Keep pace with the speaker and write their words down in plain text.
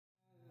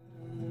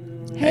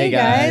Hey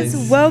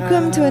guys,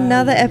 welcome to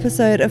another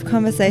episode of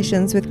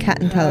Conversations with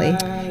Kat and Tully.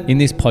 In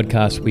this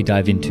podcast, we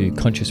dive into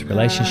conscious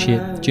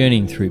relationship,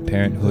 journeying through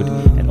parenthood,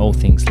 and all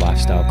things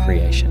lifestyle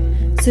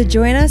creation. So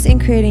join us in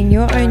creating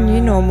your own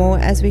new normal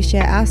as we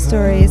share our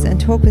stories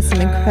and talk with some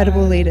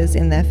incredible leaders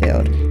in their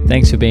field.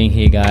 Thanks for being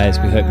here, guys.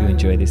 We hope you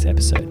enjoy this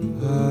episode.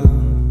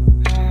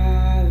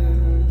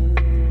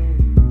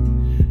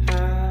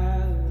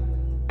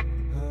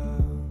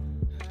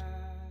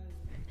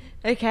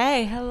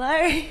 Okay,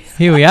 hello.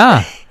 Here we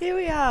are. Here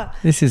we are.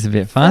 This is a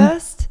bit fun.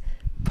 First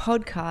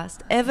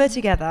podcast ever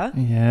together.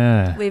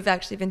 Yeah. We've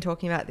actually been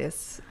talking about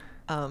this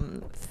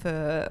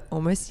for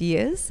almost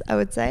years, I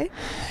would say.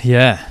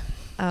 Yeah.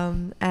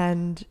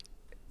 And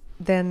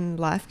then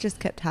life just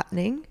kept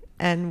happening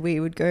and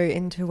we would go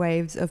into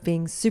waves of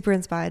being super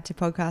inspired to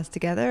podcast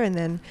together and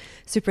then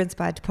super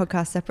inspired to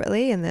podcast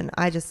separately. And then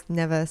I just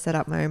never set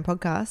up my own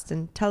podcast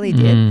and Tully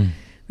did,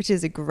 which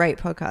is a great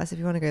podcast if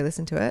you want to go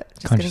listen to it.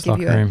 Just Conscious going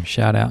to give Locker you Room,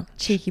 shout out.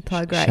 Cheeky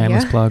plug right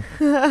Shameless here. plug.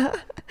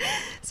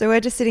 So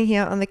we're just sitting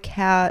here on the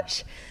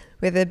couch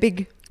with a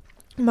big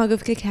mug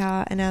of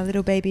cacao and our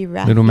little baby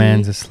Rafi Little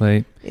man's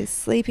asleep. is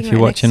sleeping. If you're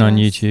right watching next on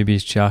to us. YouTube,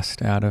 he's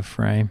just out of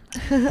frame.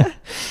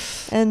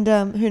 And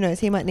who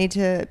knows, he might need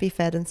to be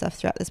fed and stuff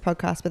throughout this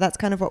podcast, but that's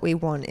kind of what we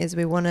want, is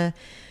we want to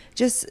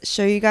just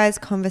show you guys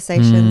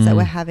conversations that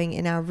we're having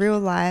in our real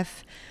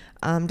life,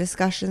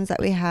 discussions that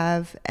we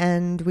have,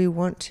 and we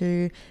want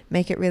to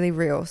make it really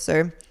real.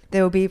 So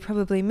there will be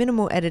probably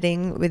minimal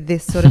editing with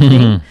this sort of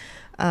thing.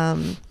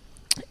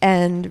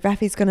 And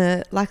Rafi's going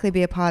to likely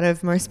be a part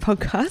of most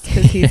podcasts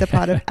because he's a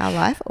part of our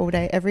life all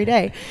day, every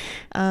day.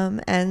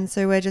 And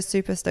so we're just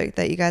super stoked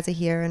that you guys are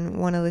here and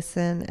want to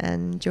listen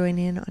and join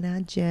in on our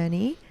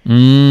journey.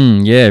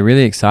 Yeah,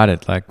 really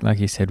excited. Like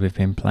you said, we've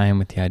been playing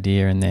with the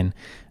idea, and then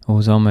it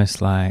was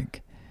almost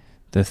like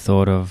the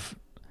thought of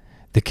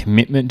the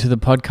commitment to the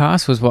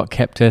podcast was what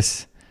kept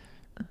us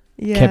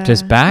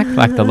back,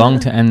 like the long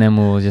term. And then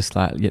we were just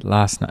like,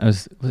 last night,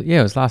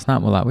 it was last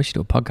night, we're like, we should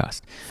do a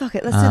podcast. Fuck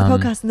it, let's do the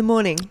podcast in the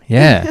morning.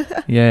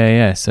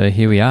 Yeah. So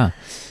here we are.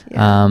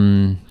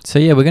 Yeah. So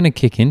yeah, we're going to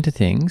kick into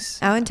things.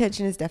 Our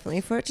intention is definitely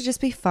for it to just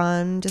be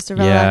fun, just a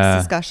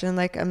relaxed discussion.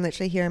 Like I'm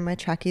literally here in my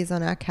trackies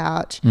on our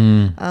couch. We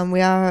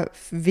are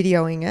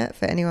videoing it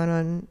for anyone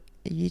on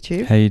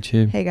YouTube. Hey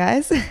YouTube. Hey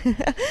guys.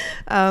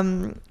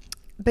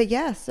 But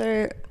yeah,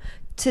 so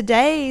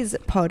today's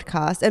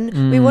podcast,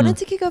 and we wanted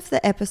to kick off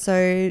the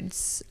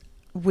episodes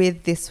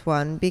with this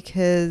one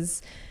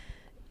because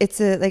it's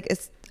a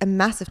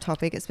massive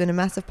topic. It's been a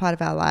massive part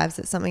of our lives.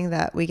 It's something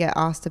that we get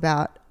asked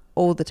about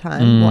all the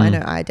time. Well, I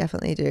know I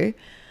definitely do.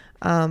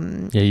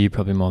 Yeah, you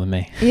probably more than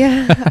me.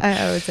 Yeah,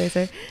 I would say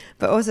so.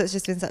 But also it's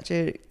just been such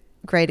a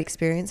great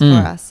experience for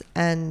us,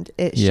 and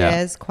it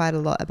shares quite a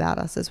lot about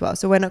us as well.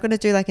 So we're not going to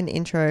do like an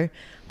intro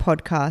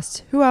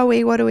podcast, who are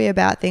we, what are we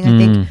about thing. I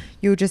think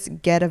you'll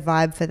just get a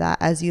vibe for that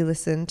as you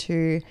listen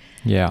to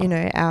you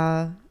know,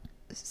 our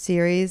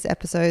series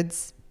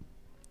episodes,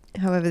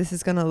 however this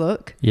is going to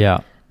look.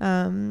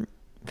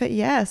 But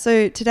yeah,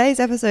 so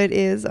today's episode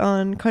is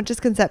on conscious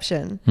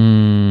conception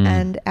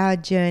and our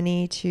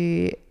journey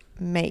to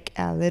make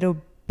our little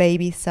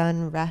baby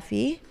son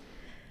Rafi.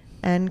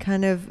 And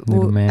kind of,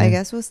 I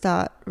guess we'll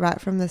start right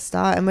from the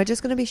start, and we're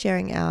just going to be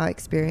sharing our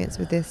experience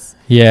with this.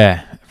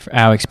 Yeah,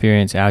 our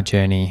experience, our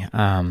journey.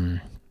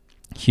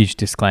 Huge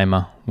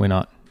disclaimer: we're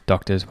not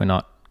doctors, we're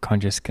not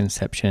conscious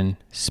conception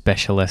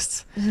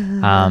specialists.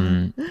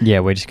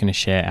 We're just going to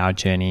share our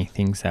journey,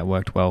 things that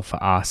worked well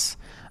for us,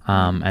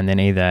 and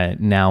then either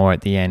now or at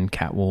the end,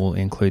 Kat will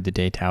include the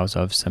details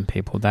of some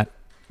people that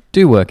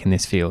do work in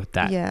this field.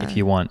 That if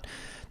you want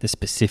the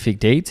specific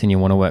deets and you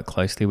want to work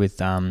closely with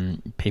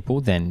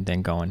people, then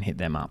go and hit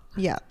them up.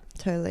 Yeah,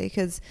 totally.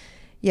 Because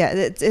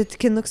it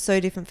can look so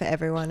different for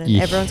everyone, and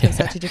everyone's got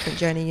such a different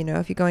journey. You know,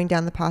 if you're going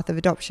down the path of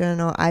adoption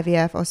or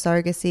IVF or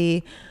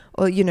surrogacy,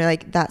 or you know,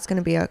 like that's going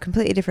to be a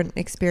completely different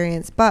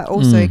experience, but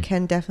also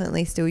can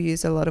definitely still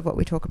use a lot of what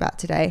we talk about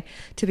today,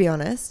 to be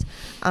honest.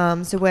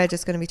 So we're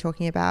just going to be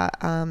talking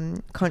about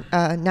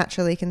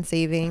naturally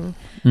conceiving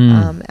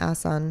our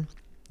son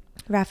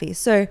Rafi.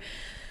 So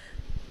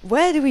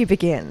where do we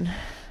begin?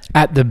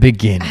 At the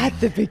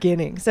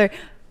beginning. So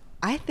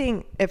I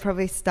think it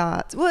probably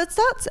starts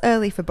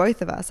early for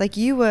both of us. Like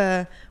you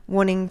were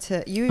wanting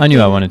to, I knew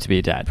I wanted to be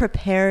a dad.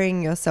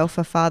 Preparing yourself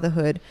for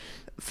fatherhood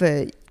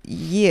for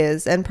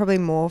years, and probably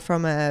more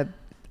from a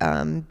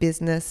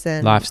business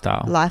and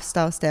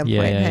lifestyle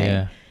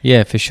standpoint.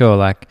 Yeah, for sure.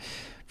 Like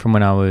from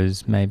when I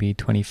was maybe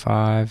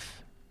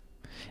 25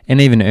 and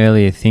even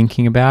earlier,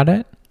 thinking about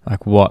it,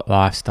 like what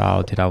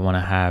lifestyle did I want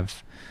to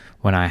have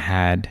when I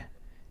had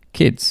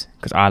kids,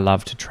 because I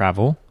love to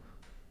travel.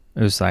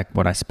 It was like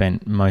what I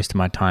spent most of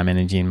my time,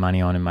 energy and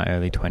money on in my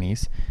early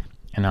 20s,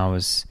 and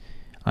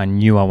I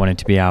knew I wanted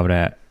to be able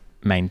to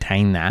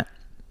maintain that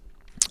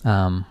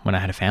when I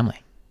had a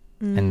family.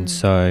 And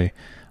so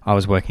I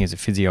was working as a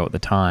physio at the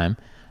time,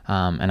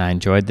 and I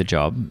enjoyed the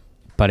job,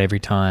 but every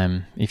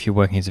time, if you're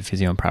working as a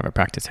physio in private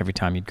practice, every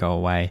time you'd go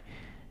away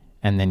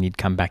and then you'd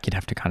come back, you'd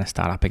have to kind of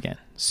start up again.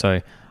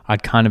 So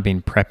I'd kind of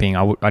been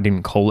prepping. I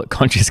didn't call it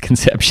conscious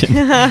conception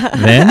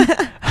then.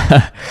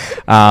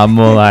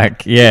 More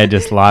like,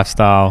 just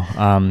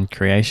lifestyle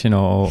creation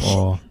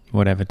or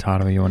whatever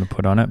title you want to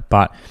put on it.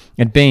 But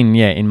it'd been,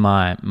 in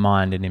my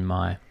mind and in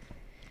my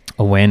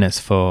awareness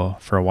for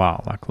a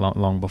while, like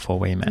long before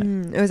we met.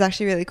 It was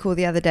actually really cool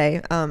the other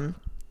day.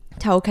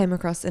 Tal came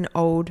across an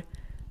old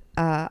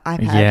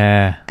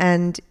iPad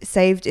and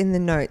saved in the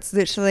notes.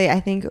 Literally, I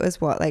think it was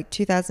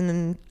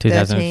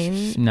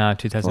 2013?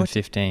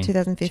 2015.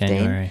 2015.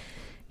 January.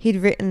 He'd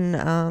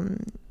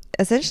written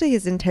essentially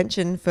his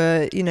intention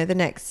for, the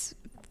next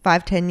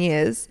 5-10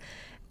 years.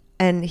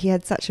 And he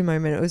had such a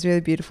moment. It was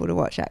really beautiful to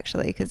watch,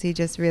 actually, because he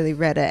just really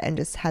read it and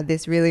just had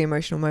this really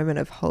emotional moment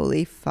of,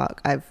 holy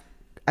fuck, I've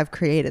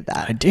created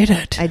that. I did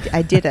it.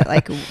 I did it.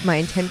 Like my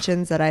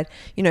intentions that I'd,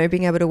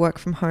 being able to work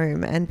from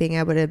home and being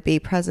able to be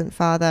present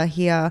father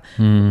here,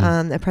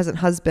 a present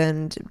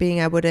husband, being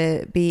able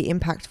to be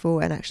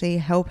impactful and actually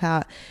help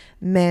out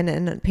men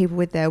and people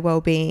with their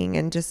well-being,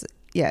 and just,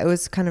 it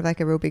was kind of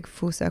like a real big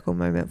full circle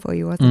moment for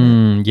you,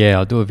 wasn't it? Yeah,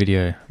 I'll do a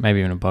video, maybe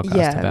even a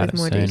podcast about it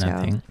soon, detail.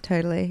 I think.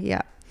 Totally,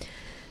 yeah.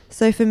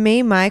 So for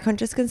me, my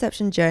conscious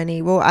conception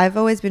journey, I've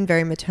always been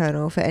very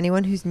maternal. For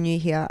anyone who's new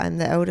here, I'm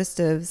the eldest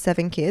of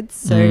 7 kids.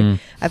 So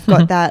I've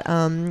got that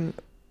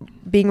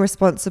being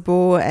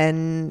responsible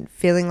and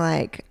feeling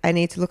like I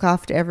need to look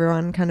after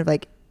everyone kind of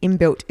like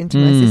inbuilt into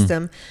my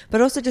system,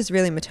 but also just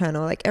really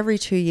maternal. Like every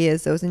 2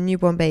 years, there was a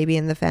newborn baby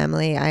in the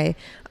family. I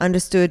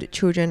understood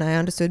children, I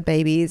understood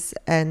babies,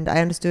 and I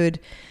understood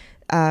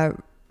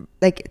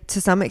like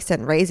to some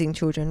extent raising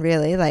children,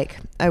 really. Like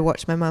I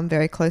watched my mum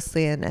very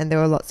closely, and there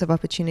were lots of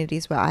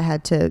opportunities where I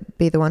had to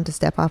be the one to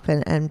step up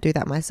and do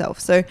that myself.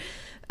 So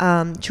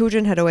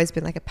children had always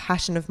been like a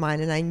passion of mine,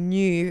 and I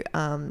knew,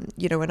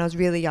 when I was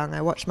really young,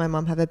 I watched my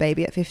mum have a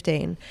baby at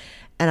 15,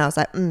 and I was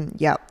like,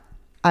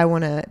 I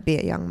want to be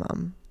a young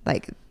mum.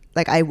 Like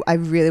I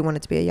really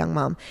wanted to be a young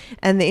mum.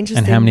 And the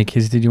interesting... And how many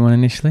kids did you want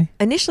initially?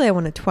 Initially, I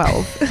wanted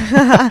 12.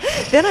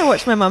 Then I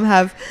watched my mum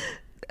have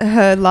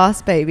her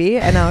last baby,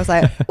 and I was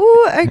like,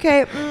 oh,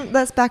 okay,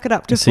 let's back it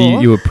up to 4. So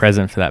you were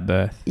present for that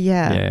birth.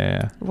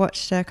 Yeah.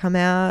 Watched her come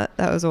out.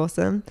 That was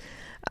awesome.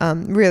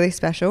 Really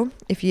special.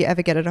 If you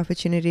ever get an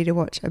opportunity to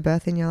watch a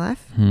birth in your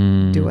life,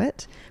 do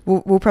it.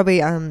 We'll probably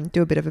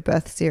do a bit of a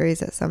birth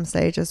series at some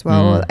stage as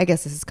well. I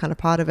guess this is kind of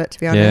part of it, to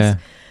be honest.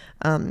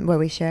 Where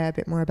we share a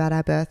bit more about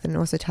our birth and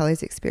also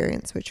Tully's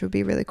experience, which would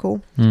be really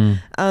cool.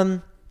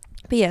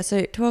 But yeah,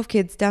 so 12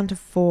 kids down to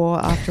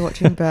 4 after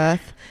watching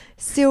birth.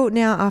 Still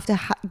now after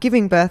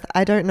giving birth,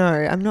 I don't know.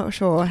 I'm not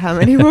sure how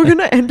many we're going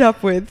to end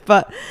up with,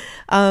 but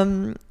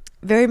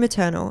very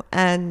maternal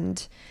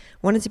and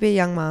wanted to be a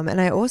young mum. And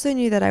I also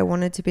knew that I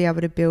wanted to be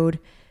able to build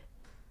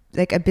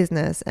like a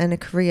business and a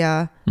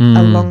career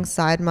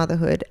alongside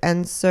motherhood.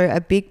 And so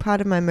a big part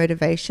of my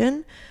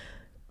motivation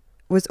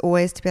was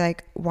always to be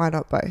like, why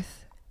not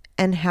both?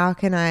 And how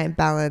can I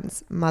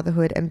balance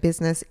motherhood and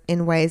business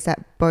in ways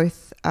that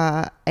both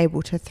are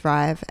able to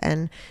thrive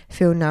and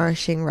feel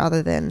nourishing,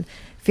 rather than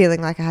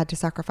feeling like I had to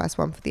sacrifice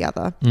one for the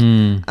other.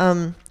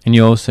 And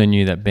you also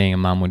knew that being a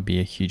mum would be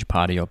a huge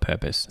part of your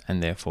purpose,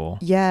 and therefore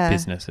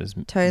businesses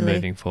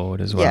moving forward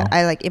as well. Yeah,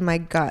 I like in my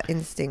gut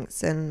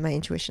instincts and my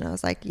intuition, I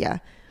was like,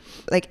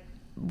 like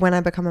when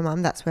I become a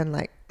mum, that's when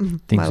like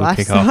things my will life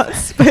kick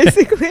starts, off.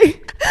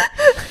 basically.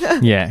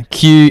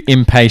 Cue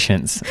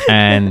impatience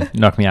and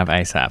knock me up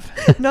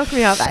ASAP. Knock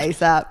me up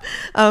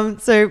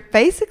ASAP. So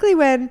basically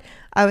when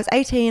I was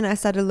 18, I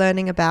started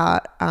learning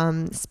about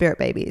spirit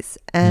babies,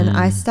 and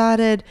I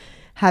started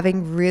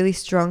having really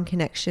strong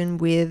connection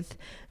with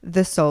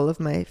the soul of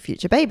my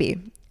future baby.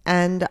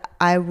 And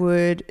I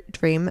would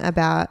dream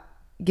about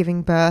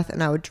giving birth,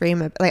 and I would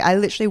dream of, like, I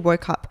literally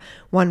woke up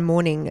one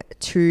morning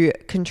to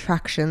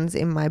contractions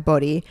in my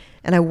body,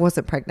 and I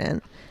wasn't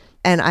pregnant,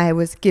 and I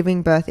was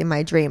giving birth in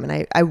my dream,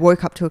 and I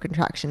woke up to a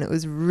contraction. It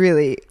was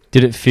really...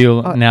 Did it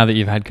feel, now that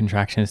you've had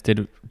contractions,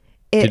 did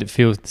it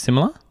feel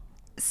similar?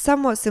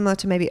 Somewhat similar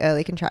to maybe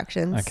early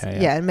contractions.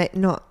 Okay. Yeah,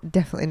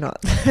 definitely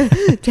not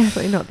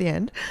definitely not the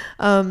end.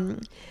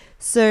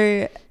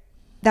 So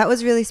that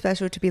was really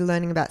special to be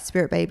learning about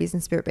spirit babies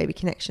and spirit baby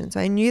connection. So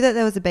I knew that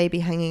there was a baby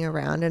hanging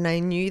around, and I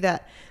knew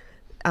that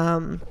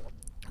I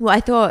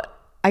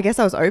guess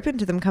I was open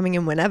to them coming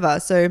in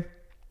whenever. So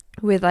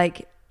with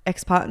like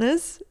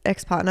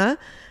ex-partner,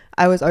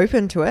 I was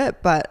open to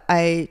it, but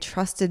I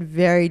trusted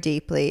very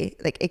deeply,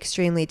 like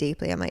extremely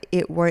deeply. I'm like,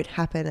 it won't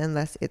happen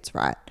unless it's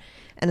right.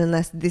 And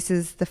unless this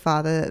is the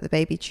father that the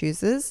baby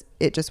chooses,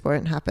 it just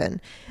won't happen.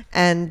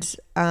 And,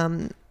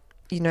 I'm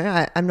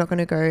not going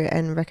to go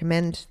and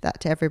recommend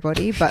that to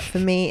everybody. But for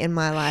me in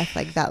my life,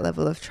 like that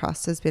level of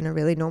trust has been a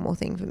really normal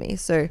thing for me.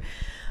 So,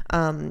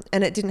 and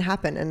it didn't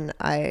happen. And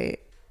I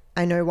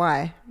know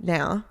why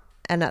now.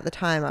 And at the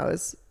time I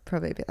was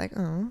probably a bit like,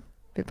 a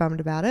bit bummed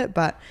about it.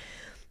 But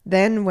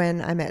then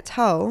when I met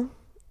Tully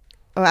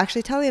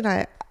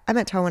and I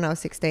met Tully when I was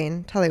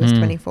 16. Tully was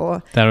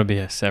 24. That'll be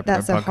a separate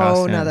podcast. That's a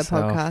whole nother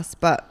podcast.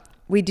 But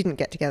we didn't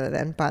get together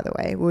then, by the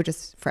way. We were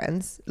just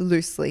friends,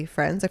 loosely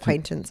friends,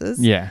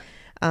 acquaintances. Yeah.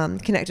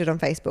 Connected on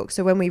Facebook.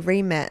 So when we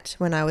re-met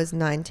when I was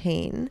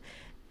 19,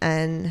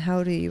 and how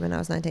old are you when I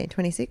was 19?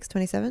 26,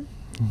 27?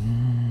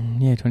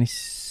 Yeah,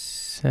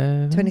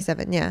 27.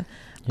 27, yeah.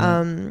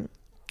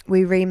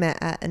 We re-met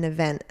at an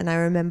event, and I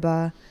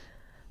remember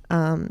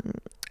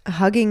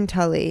hugging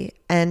Tully,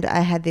 and I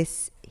had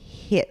this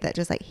hit that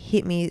just like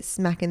hit me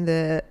smack in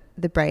the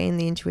brain,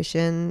 the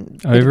intuition,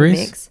 ovaries,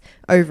 mix.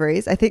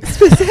 Ovaries, I think.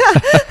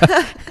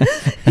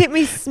 Hit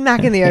me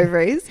smack in the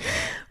ovaries,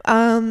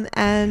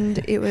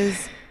 and it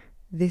was,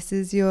 this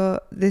is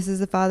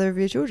the father of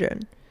your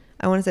children.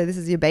 I want to say this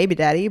is your baby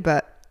daddy,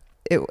 but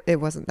it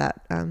wasn't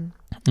that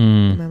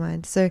in my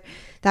mind. So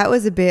that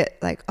was a bit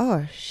like,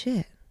 oh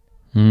shit.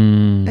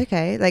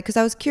 Okay, like, because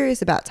I was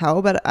curious about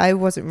Tal, but I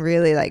wasn't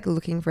really like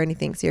looking for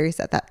anything serious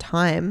at that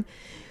time.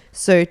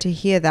 So to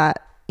hear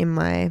that in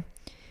my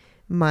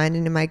mind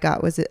and in my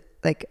gut was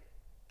like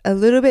a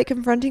little bit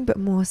confronting, but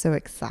more so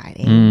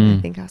exciting.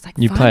 I think I was like,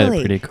 you finally, played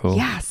it pretty cool.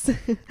 Yes,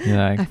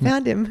 like, I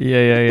found him.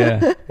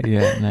 Yeah.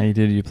 No, you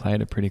did. You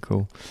played it pretty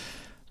cool.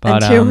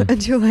 But,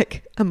 until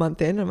like a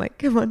month in, I'm like,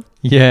 come on.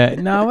 Yeah,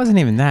 no, it wasn't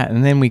even that.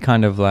 And then we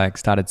kind of like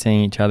started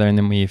seeing each other, and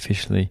then we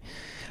officially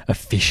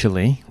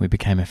we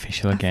became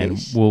official again.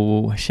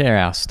 We'll share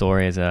our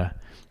story as a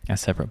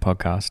separate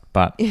podcast.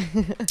 But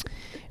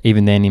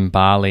even then in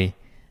Bali,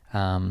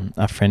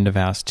 a friend of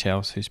ours,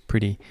 Chelsea, who's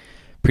pretty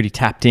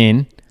tapped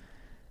in,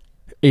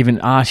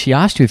 even she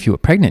asked you if you were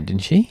pregnant,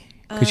 didn't she?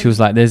 Because she was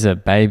like, "There's a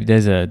baby,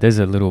 there's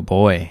a little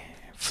boy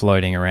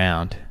floating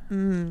around."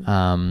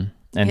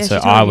 And yeah, so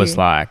I was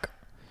like,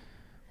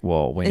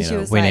 "Well, we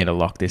need to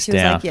lock this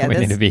down. Like, we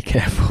need to be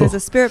careful." There's a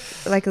spirit,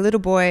 like a little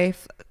boy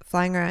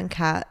flying around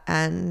Kat,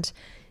 and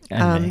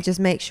just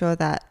make sure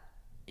that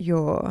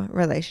your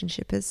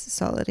relationship is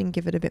solid and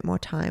give it a bit more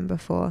time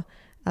before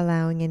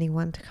allowing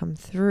anyone to come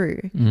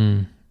through.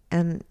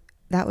 And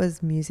that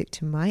was music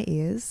to my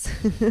ears.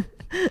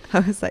 I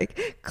was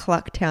like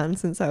Clucktown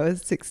since I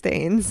was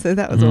 16, so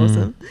that was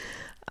awesome.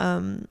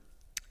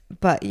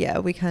 But yeah,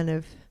 we kind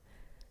of,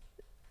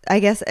 I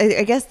guess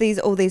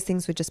all these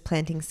things were just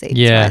planting seeds,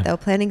 right? They were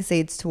planting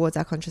seeds towards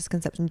our conscious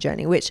conception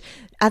journey, which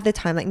at the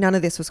time, like, none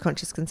of this was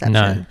conscious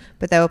conception,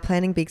 but they were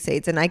planting big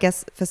seeds. And I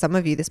guess for some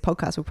of you, this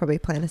podcast will probably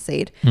plant a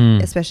seed,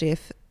 especially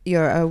if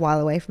you're a while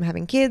away from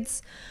having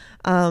kids.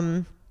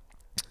 But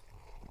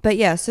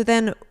yeah, so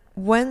then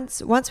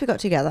once we got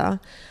together,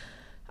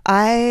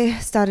 I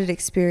started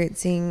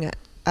experiencing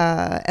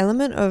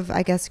element of,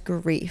 I guess,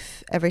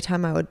 grief every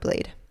time I would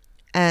bleed,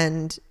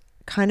 and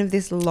kind of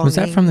this longing. Was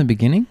that from the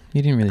beginning?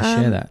 You didn't really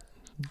share that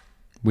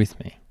with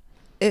me.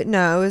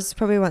 No, it was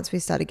probably once we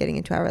started getting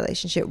into our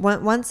relationship.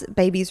 Once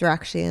babies were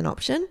actually an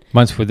option.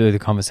 Once the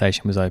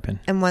conversation was open.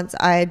 And once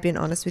I had been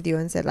honest with you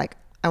and said, like,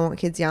 I want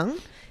kids young,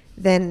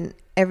 then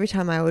every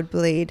time I would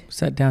bleed. Was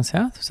that down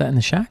south? Was that in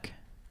the shack?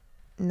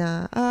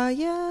 Nah.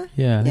 Yeah.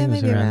 Yeah, I think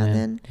maybe it was around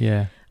then.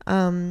 Yeah.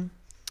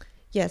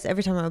 Yes,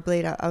 every time I would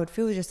bleed, I would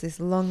feel just this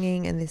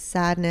longing and this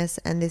sadness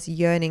and this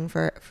yearning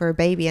for a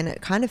baby. And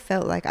it kind of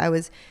felt like I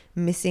was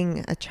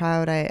missing a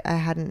child I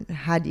hadn't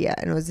had yet.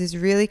 And it was this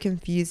really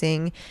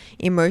confusing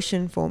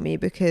emotion for me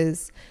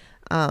because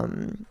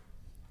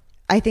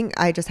I think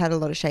I just had a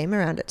lot of shame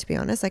around it, to be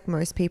honest. Like,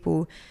 most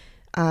people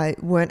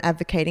weren't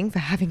advocating for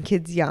having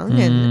kids young.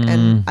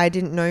 And I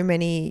didn't know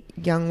many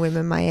young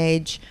women my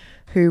age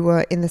who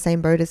were in the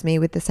same boat as me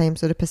with the same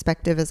sort of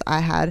perspective as I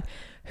had,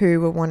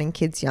 who were wanting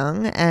kids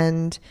young.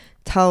 And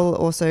Tull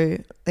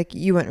also, like,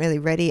 you weren't really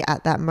ready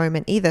at that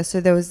moment either. So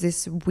there was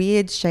this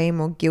weird shame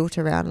or guilt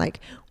around,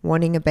 like,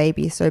 wanting a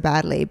baby so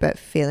badly, but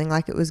feeling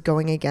like it was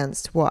going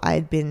against what I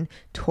had been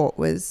taught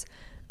was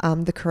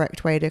the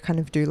correct way to kind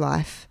of do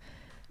life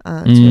to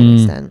an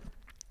extent.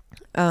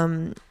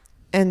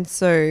 And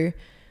so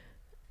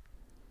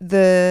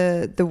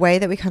the way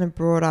that we kind of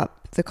brought up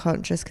the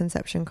conscious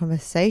conception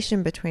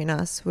conversation between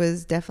us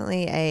was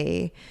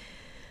definitely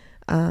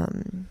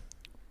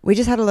we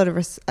just had a lot of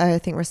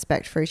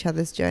respect for each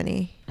other's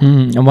journey.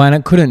 And when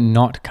it couldn't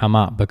not come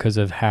up because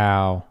of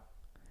how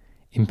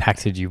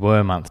impacted you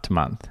were month to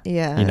month.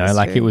 Yeah, you know,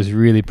 like, true. It was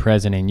really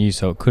present in you,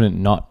 so it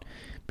couldn't not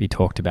be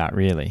talked about,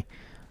 really.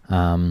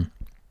 And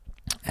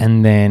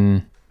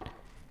then,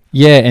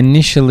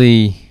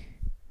 initially,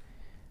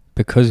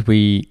 because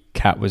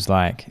Kat was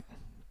like,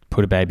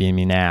 put a baby in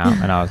me now,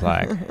 and I was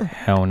like,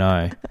 hell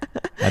no.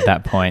 At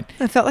that point,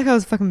 I felt like I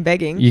was fucking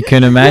begging. You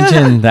can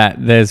imagine that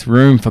there's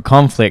room for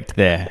conflict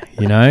there,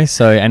 you know.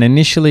 So, and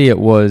initially it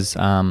was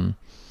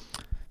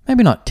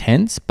maybe not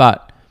tense,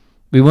 but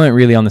we weren't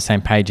really on the same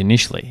page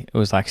initially. It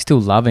was like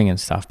still loving and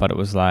stuff, but it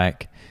was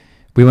like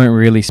we weren't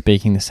really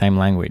speaking the same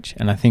language.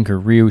 And I think a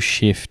real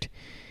shift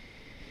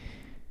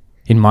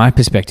in my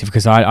perspective,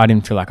 because I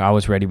didn't feel like I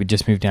was ready. We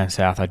just moved down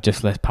south. I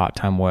just left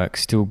part-time work.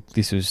 Still,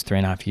 this was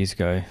 3.5 years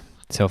ago.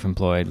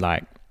 Self-employed,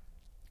 like,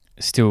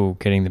 still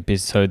getting the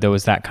biz. So there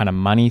was that kind of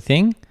money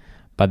thing,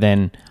 but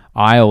then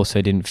I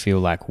also didn't feel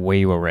like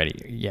we were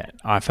ready yet.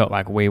 I felt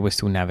like we were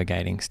still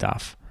navigating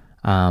stuff.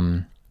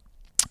 And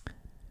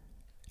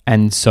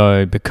And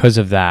so because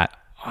of that,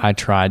 I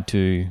tried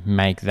to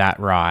make that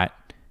right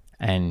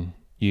and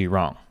you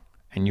wrong.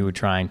 And you were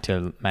trying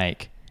to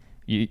make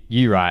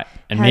you right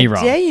and me wrong.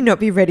 How dare you not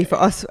be ready for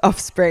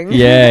offspring?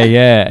 Yeah,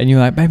 yeah. And you're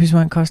like, babies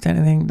won't cost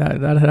anything. Da,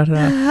 da, da,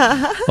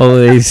 da. All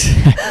these.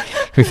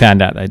 We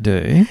found out they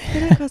do. They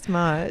don't cost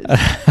much.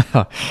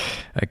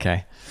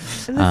 Okay.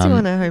 Unless you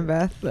want a home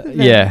birth.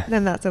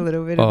 Then that's a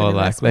little bit of an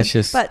investment.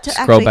 Let's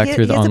just scroll back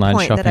through the online shopping.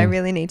 Here's a point that I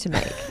really need to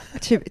make.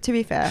 to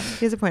be fair,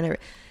 here's a point.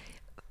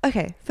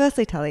 Okay,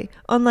 firstly, Tully,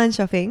 online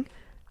shopping,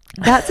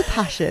 that's a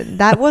passion.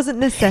 That wasn't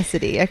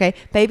necessity. Okay,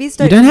 babies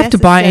don't. You don't have to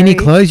buy any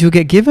clothes. You'll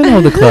get given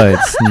all the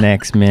clothes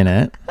next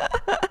minute.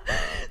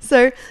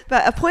 So,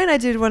 but a point I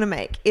did want to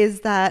make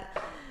is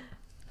that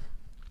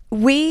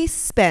we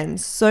spend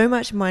so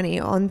much money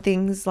on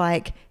things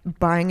like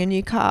buying a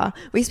new car.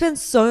 We spend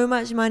so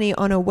much money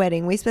on a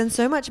wedding. We spend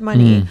so much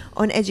money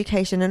on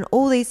education and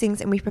all these things,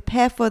 and we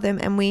prepare for them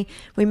and we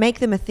make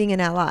them a thing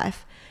in our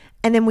life,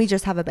 and then we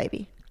just have a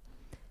baby.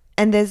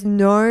 And there's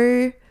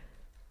no...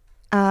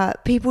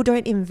 people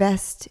don't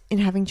invest in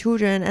having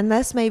children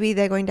unless maybe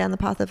they're going down the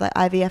path of like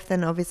IVF.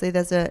 Then obviously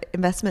there's an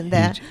investment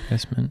there. Huge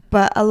investment.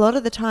 But a lot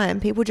of the time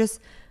people just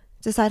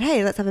decide,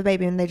 hey, let's have a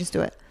baby, and they just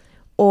do it.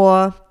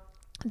 Or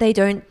they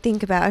don't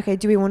think about, okay,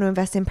 do we want to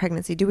invest in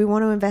pregnancy? Do we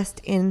want to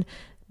invest in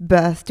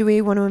birth? Do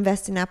we want to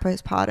invest in our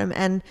postpartum?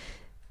 And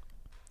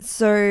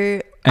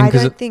so I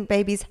don't think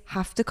babies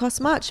have to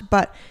cost much,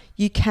 but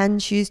you can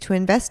choose to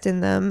invest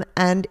in them,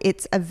 and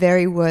it's a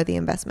very worthy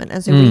investment.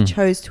 And so we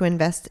chose to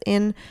invest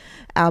in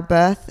our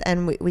birth,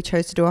 and we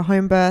chose to do a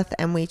home birth,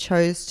 and we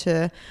chose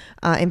to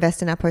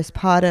invest in our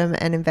postpartum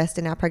and invest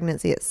in our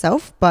pregnancy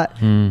itself. But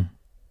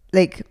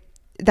like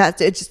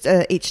that's it's just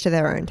each to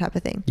their own type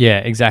of thing. Yeah,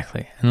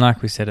 exactly. And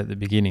like we said at the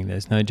beginning,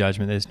 there's no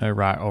judgment. There's no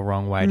right or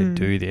wrong way to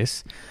do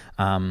this.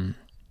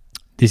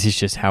 This is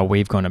just how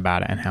we've gone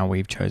about it and how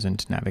we've chosen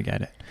to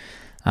navigate it.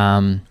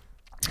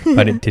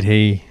 But did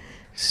he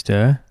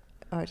stir?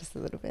 Oh, just a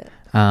little bit.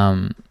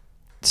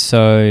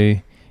 So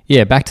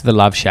yeah, back to the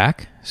Love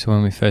Shack. So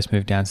when we first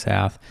moved down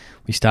south,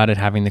 we started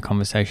having the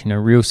conversation. A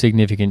real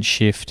significant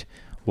shift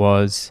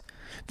was,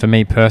 for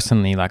me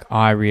personally, like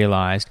I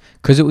realized,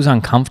 because it was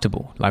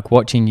uncomfortable, like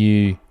watching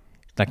you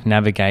like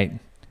navigate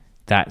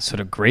that sort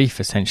of grief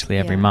essentially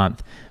every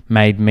month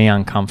made me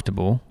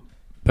uncomfortable,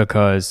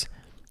 because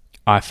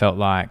I felt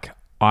like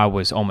I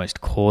was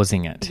almost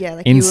causing it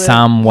like in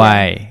some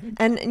way.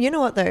 And you know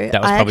what though?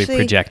 That was probably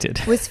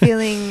projected. Was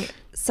feeling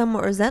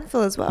somewhat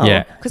resentful as well.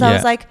 Yeah. Because I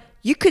was like,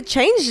 you could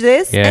change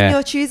this and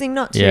you're choosing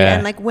not to. Yeah.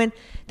 And like when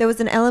there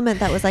was an element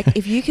that was like,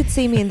 if you could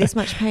see me in this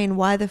much pain,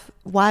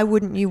 why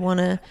wouldn't you want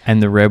to?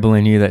 And the rebel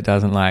in you that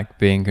doesn't like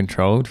being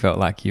controlled felt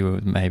like you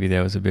were, maybe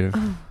there was a bit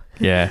of...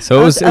 Yeah, so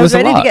it was a lot. I was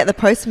ready to get the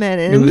postman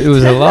in. It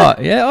was a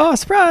lot. Yeah, oh,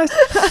 surprise.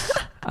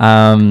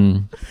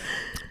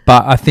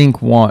 But I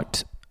think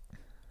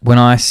when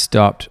I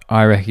stopped,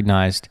 I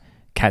recognized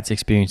Kat's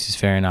experience is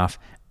fair enough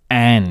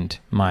and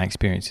my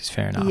experience is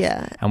fair enough.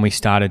 Yeah. And we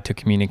started to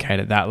communicate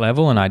at that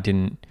level, and I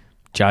didn't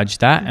judge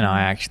that, and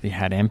I actually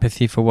had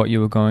empathy for what you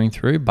were going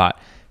through, but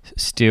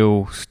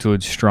still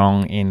stood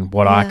strong in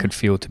what I could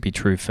feel to be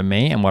true for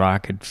me and what I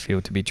could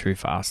feel to be true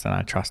for us, and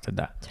I trusted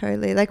that.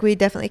 Totally. Like we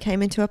definitely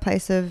came into a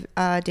place of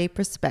deep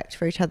respect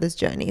for each other's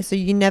journey. So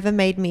you never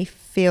made me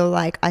feel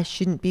like I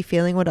shouldn't be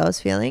feeling what I was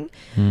feeling.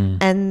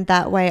 And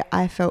that way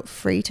I felt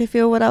free to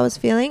feel what I was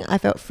feeling. I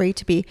felt free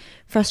to be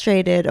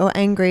frustrated or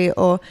angry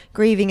or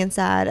grieving and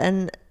sad,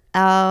 and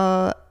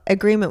our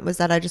agreement was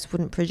that I just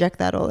wouldn't project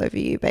that all over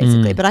you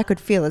basically, but I could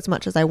feel as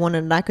much as I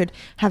wanted, and I could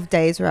have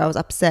days where I was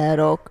upset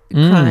or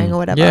crying or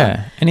whatever.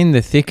 Yeah. And in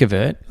the thick of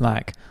it,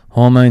 like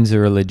hormones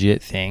are a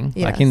legit thing.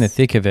 Yes. Like in the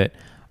thick of it,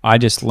 I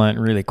just learnt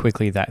really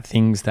quickly that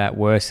things that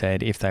were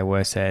said, if they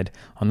were said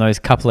on those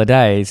couple of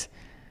days,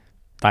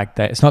 like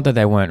it's not that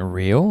they weren't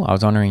real. I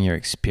was honoring your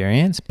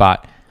experience,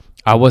 but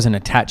I wasn't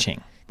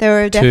attaching. They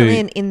were definitely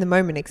an in the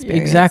moment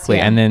experience. Exactly.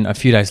 Yeah. And then a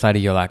few days later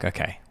you're like,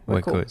 okay,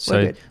 we're cool. Good.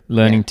 So good.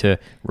 Learning to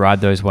ride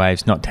those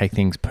waves, not take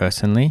things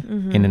personally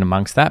in and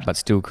amongst that, but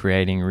still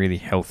creating really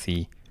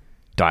healthy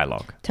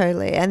dialogue.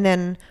 Totally. And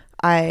then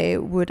I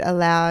would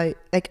allow,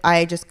 like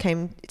I just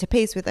came to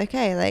peace with,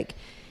 okay, like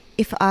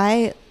if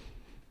I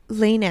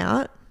lean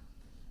out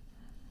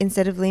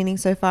instead of leaning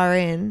so far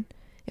in,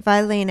 if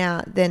I lean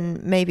out, then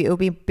maybe it'll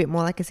be a bit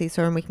more like a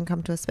seesaw and we can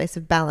come to a space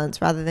of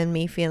balance rather than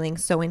me feeling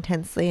so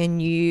intensely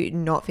and you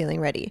not feeling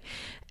ready.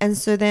 And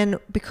so then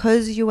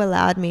because you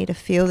allowed me to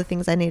feel the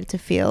things I needed to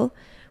feel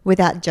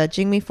without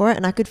judging me for it,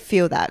 and I could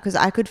feel that because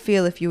I could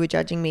feel if you were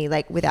judging me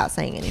like without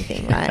saying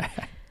anything, right?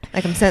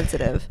 Like I'm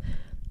sensitive.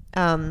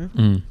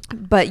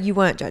 But you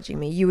weren't judging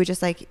me. You were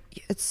just like,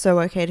 it's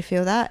so okay to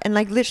feel that. And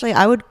like literally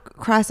I would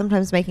cry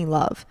sometimes making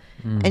love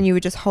and you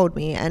would just hold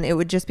me and it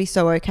would just be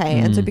so okay.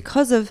 And so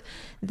because of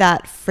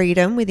that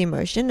freedom with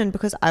emotion and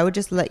because I would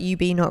just let you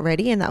be not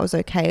ready and that was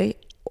okay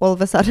all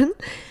of a sudden,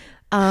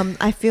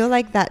 I feel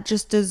like that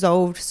just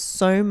dissolved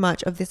so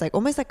much of this like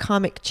almost like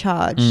karmic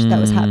charge that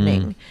was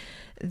happening,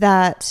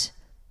 that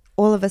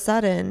all of a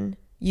sudden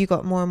you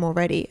got more and more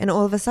ready. And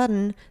all of a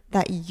sudden,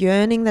 that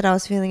yearning that I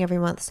was feeling every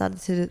month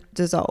started to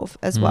dissolve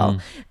as well.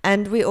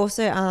 And we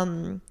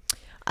also,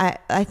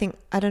 I think,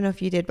 I don't know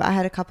if you did, but I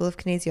had a couple of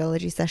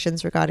kinesiology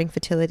sessions regarding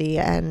fertility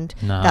and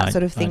that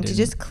sort of thing to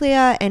just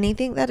clear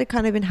anything that had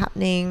kind of been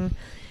happening,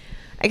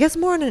 I guess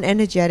more on an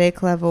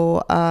energetic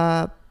level,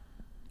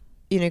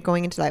 you know,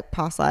 going into like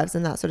past lives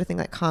and that sort of thing,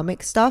 like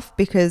karmic stuff,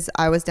 because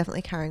I was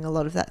definitely carrying a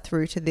lot of that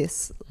through to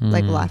this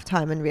like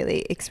lifetime and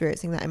really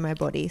experiencing that in my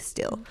body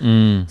still.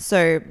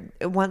 So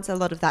once a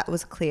lot of that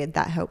was cleared,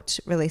 that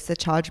helped release the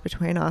charge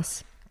between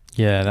us.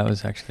 Yeah, that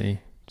was actually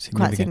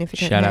quite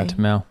significant. Shout out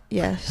to Mel.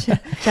 Yeah,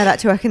 shout out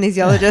to our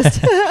kinesiologist.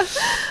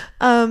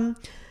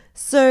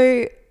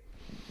 So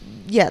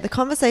yeah, the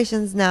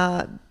conversation's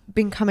now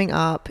been coming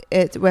up.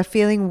 We're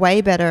feeling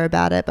way better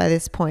about it by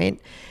this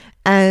point,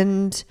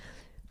 and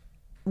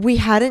we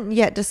hadn't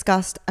yet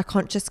discussed a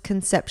conscious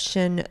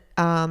conception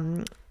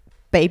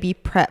baby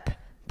prep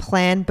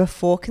plan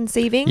before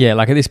conceiving. Yeah,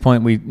 like at this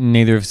point, we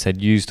neither of us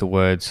had used the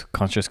words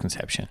conscious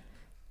conception.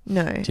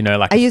 No. Do you know,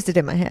 like... I used it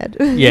in my head.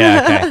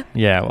 Yeah, okay.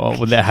 Yeah,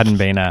 well, there hadn't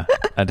been a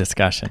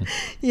discussion.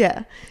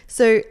 Yeah.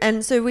 So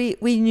we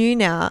knew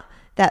now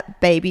that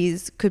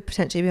babies could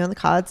potentially be on the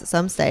cards at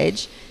some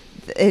stage.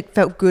 It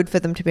felt good for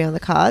them to be on the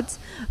cards.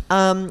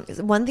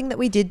 One thing that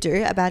we did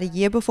do about a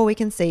year before we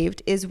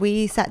conceived is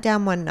we sat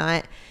down one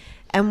night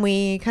and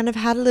we kind of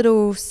had a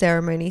little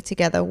ceremony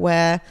together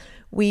where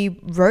we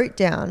wrote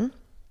down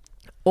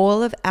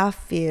all of our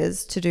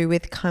fears to do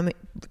with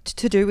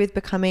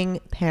becoming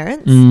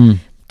parents,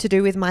 to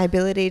do with my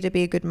ability to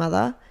be a good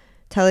mother,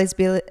 Tully's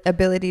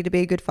ability to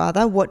be a good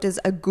father. What does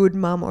a good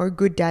mum or a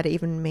good dad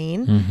even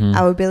mean?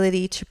 Our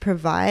ability to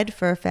provide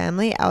for a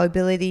family, our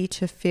ability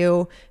to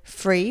feel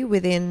free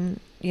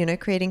within, you know,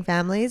 creating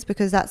families,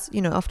 because that's,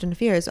 you know, often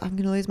fear is, I'm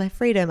going to lose my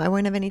freedom. I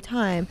won't have any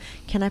time.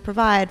 Can I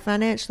provide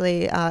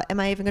financially? Am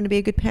I even going to be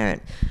a good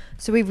parent?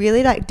 So we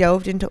really like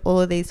delved into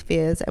all of these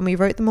fears and we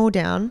wrote them all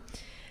down,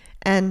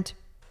 and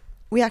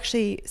we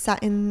actually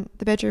sat in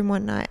the bedroom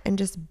one night and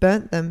just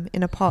burnt them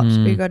in a pot.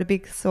 We got a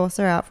big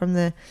saucer out from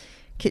the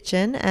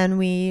kitchen and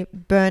we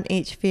burnt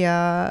each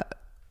fear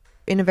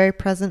in a very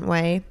present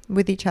way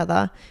with each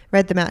other,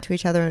 read them out to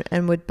each other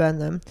and would burn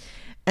them.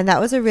 And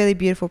that was a really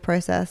beautiful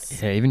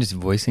process. Yeah, even just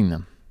voicing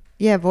them.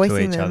 Yeah, voicing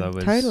to each them. other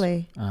was,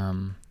 totally.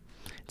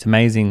 It's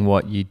amazing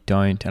what you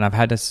don't, and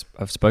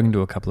I've spoken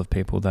to a couple of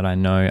people that I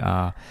know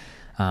are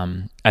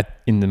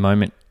in the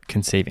moment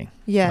conceiving.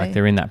 Yeah. Like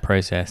they're in that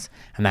process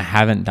and they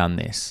haven't done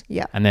this.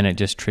 Yeah. And then it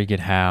just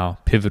triggered how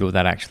pivotal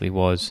that actually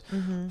was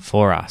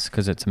for us,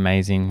 because it's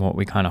amazing what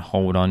we kind of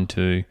hold on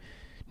to,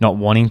 not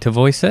wanting to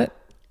voice it.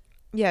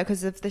 Yeah,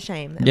 because of the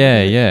shame.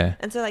 Yeah.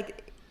 And so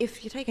like,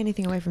 if you take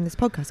anything away from this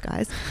podcast,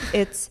 guys,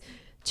 it's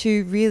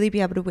to really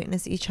be able to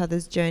witness each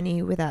other's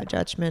journey without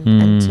judgment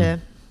and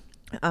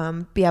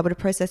to be able to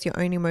process your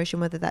own emotion,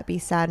 whether that be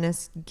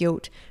sadness,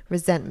 guilt,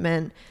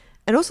 resentment,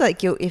 and also like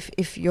guilt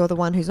if you're the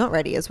one who's not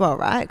ready as well,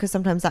 right? Because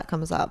sometimes that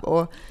comes up,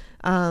 or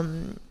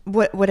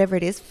whatever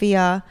it is,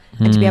 fear,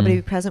 and to be able to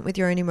be present with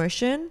your own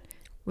emotion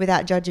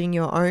without judging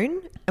your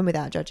own and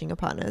without judging your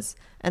partner's.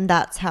 And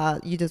that's how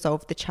you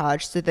dissolve the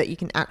charge so that you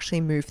can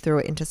actually move through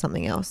it into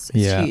something else.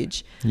 It's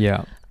huge.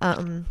 Yeah.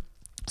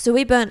 So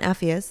we burnt our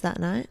fears that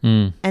night.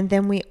 And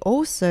then we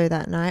also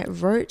that night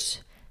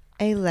wrote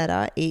a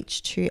letter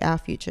each to our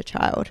future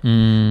child.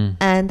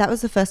 And that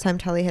was the first time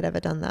Tully had ever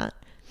done that.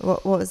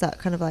 What was that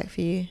kind of like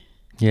for you?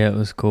 Yeah, it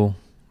was cool.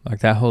 Like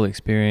that whole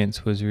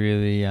experience was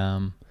really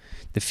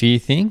the fear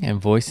thing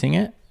and voicing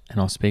it. And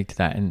I'll speak to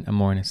that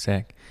more in a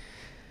sec.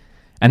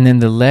 And then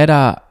the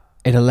letter,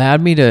 it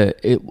allowed me to,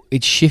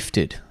 it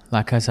shifted.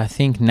 Like, as I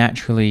think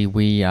naturally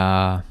we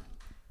are,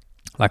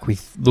 like we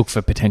look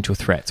for potential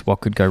threats.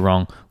 What could go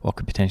wrong? What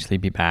could potentially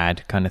be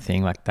bad, kind of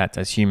thing. Like that,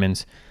 as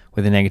humans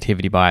with a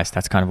negativity bias,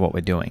 that's kind of what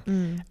we're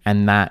doing.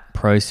 And that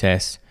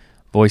process,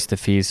 voice the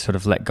fears, sort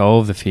of let go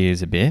of the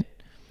fears a bit.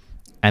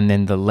 And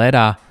then the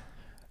letter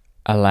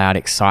allowed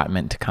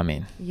excitement to come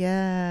in.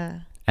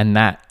 Yeah. And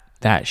that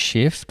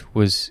shift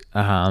was,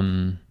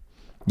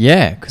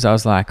 because I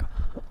was like,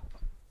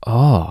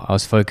 I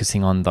was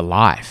focusing on the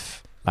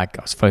life. Like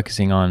I was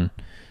focusing on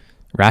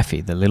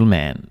Rafi, the little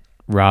man,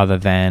 rather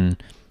than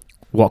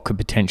what could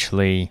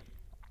potentially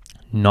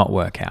not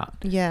work out.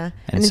 Yeah.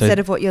 And instead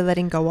of what you're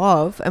letting go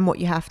of and what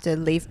you have to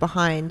leave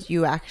behind,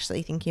 you are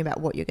actually thinking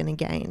about what you're going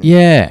to gain.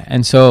 Yeah.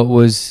 And so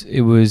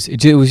it was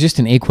just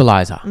an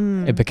equalizer.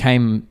 It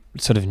became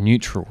sort of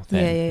neutral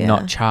then,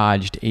 not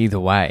charged either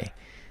way,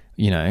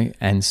 you know?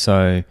 And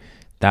so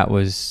that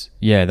was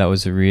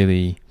a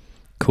really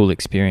cool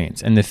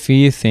experience. And the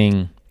fear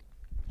thing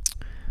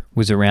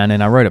was around,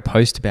 and I wrote a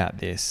post about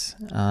this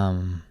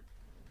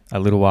a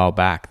little while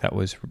back that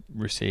was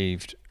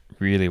received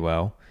really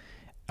well,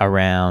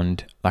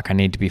 around like I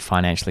need to be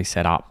financially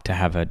set up to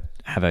have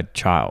a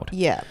child.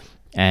 Yeah.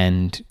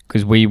 And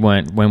because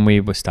when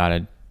we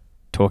started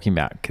talking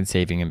about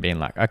conceiving and being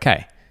like,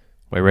 okay,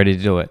 we're ready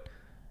to do it,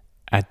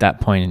 at that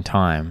point in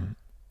time,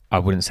 I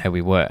wouldn't say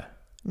we were.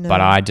 No.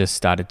 But I just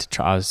started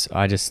to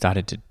I just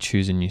started to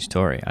choose a new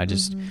story. I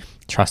just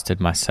trusted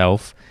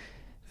myself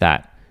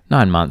that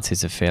 9 months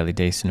is a fairly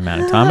decent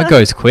amount of time. It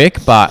goes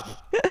quick, but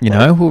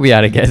we'll be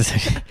able to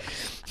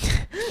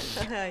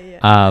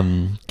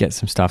get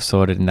some stuff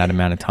sorted in that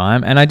amount of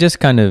time. And I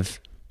just knew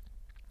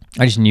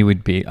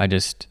I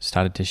just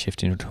started to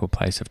shift into a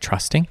place of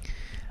trusting,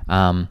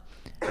 and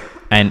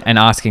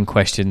asking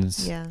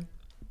questions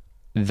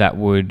that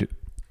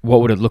what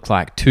would it look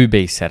like to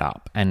be set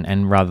up,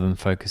 and rather than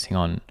focusing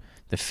on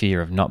the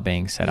fear of not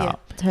being set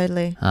up.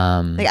 Totally.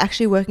 Like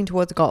actually working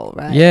towards a goal,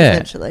 right? Yeah.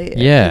 Essentially.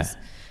 Yeah.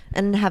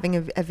 And having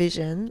a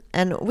vision.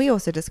 And we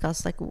also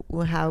discussed like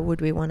how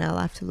would we want our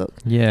life to look.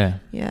 Yeah.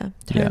 Yeah,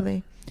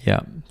 totally.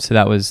 Yeah. So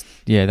that was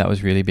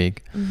really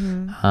big.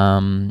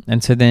 Mm-hmm.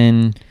 And so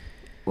then...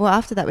 Well,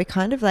 after that, we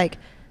kind of like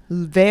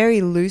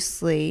very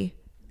loosely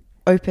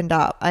opened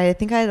up. I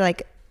think I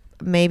like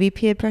maybe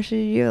peer pressured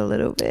you a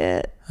little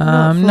bit. No,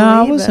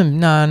 I wasn't.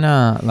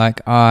 No.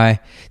 Like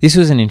this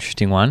was an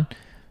interesting one.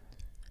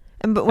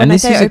 But when I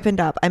say opened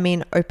up, I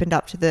mean opened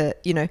up to the,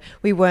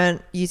 we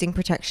weren't using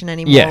protection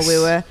anymore. Yes. We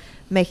were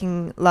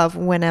making love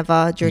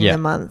whenever during the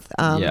month.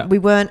 We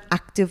weren't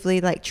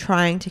actively like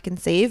trying to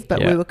conceive,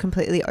 but we were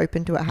completely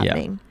open to it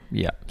happening.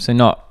 Yeah. So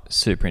not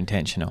super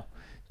intentional.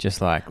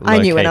 Just like I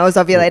knew when I was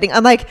ovulating.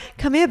 I'm like,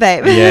 come here,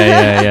 babe.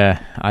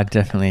 Yeah. I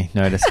definitely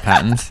noticed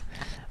patterns.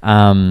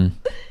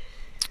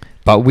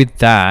 But with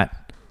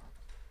that,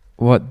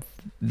 what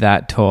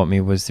that taught me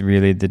was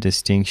really the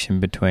distinction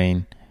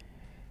between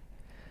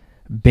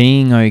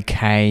being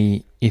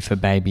okay if a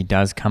baby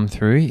does come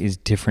through is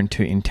different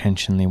to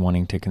intentionally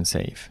wanting to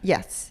conceive.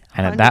 Yes. 100%.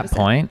 And at that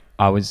point,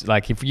 I was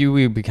like, if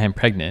we became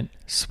pregnant,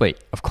 sweet.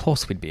 Of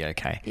course we'd be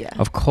okay. Yeah.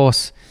 Of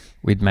course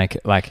we'd make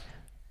it like,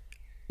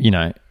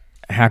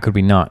 how could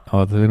we not?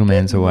 Oh, the little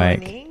man's awake.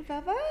 Good morning,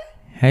 Baba.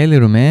 Hey,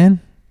 little man.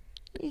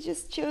 You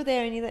just chill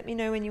there and you let me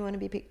know when you want to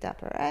be picked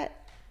up, all right?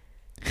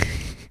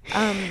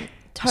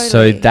 Totally.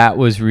 So that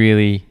was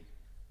really...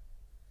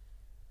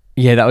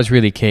 Yeah, that was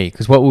really key,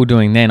 because what we were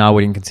doing then, I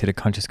wouldn't consider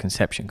conscious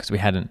conception, because we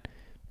hadn't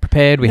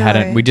prepared.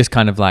 We just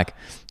kind of like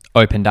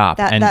opened up.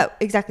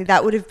 Exactly.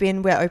 That would have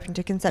been we're open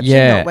to conception,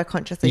 not we're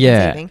consciously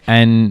conceiving.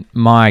 And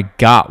my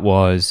gut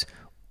was,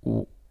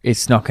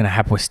 it's not going to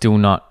happen. We're still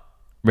not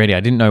ready. I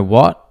didn't know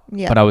what,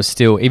 but I was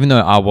still, even though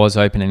I was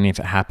open, and if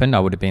it happened, I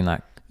would have been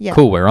like,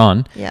 cool, we're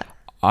on. Yeah.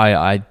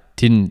 It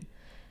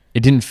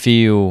didn't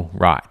feel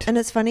right. And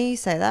it's funny you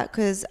say that,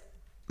 because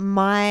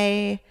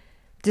my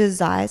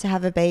desire to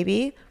have a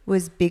baby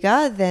was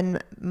bigger than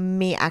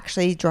me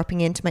actually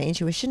dropping into my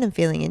intuition and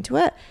feeling into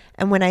it.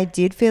 And when I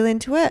did feel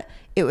into it,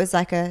 it was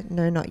like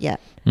no, not yet.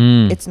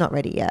 It's not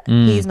ready yet.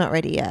 He's not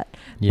ready yet.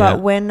 Yeah.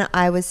 But when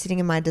I was sitting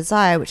in my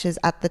desire, which is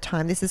at the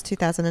time, this is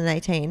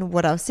 2018,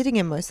 what I was sitting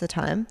in most of the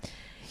time,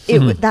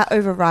 that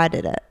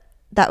overrided it.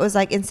 That was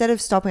like, instead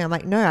of stopping, I'm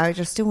like, no, I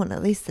just still want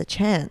at least the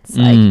chance.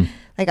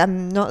 Like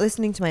I'm not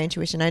listening to my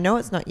intuition. I know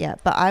it's not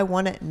yet, but I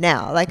want it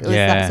now. Like it was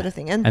that sort of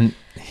thing. And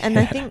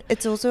I think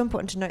it's also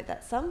important to note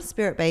that some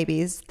spirit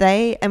babies,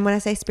 and when I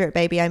say spirit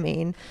baby, I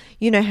mean,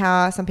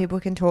 how some people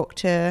can talk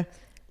to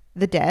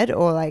the dead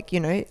or like,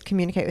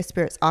 communicate with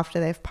spirits after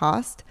they've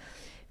passed.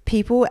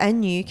 People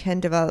and you can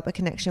develop a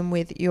connection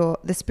with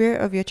the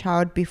spirit of your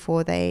child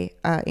before they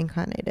are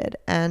incarnated.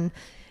 And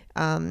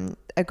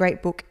a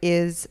great book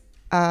is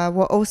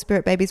What All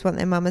Spirit Babies Want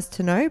Their Mamas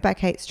to Know by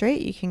Kate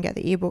Street. You can get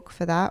the ebook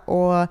for that,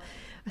 or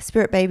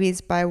Spirit Babies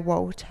by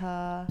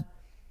Walter.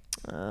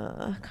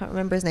 I can't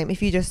remember his name.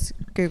 If you just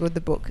Googled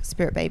the book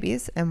Spirit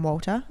Babies and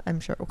Walter, I'm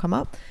sure it will come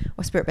up.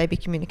 Or Spirit Baby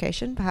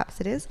Communication, perhaps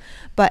it is.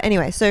 But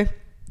anyway, so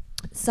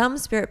some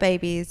spirit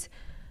babies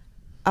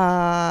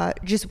are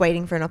just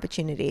waiting for an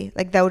opportunity.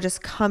 Like they'll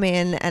just come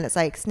in and it's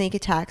like sneak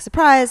attack,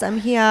 surprise, I'm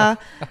here.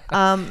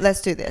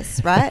 Let's do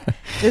this, right?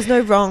 There's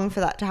no wrong for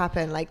that to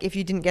happen. Like if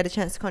you didn't get a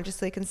chance to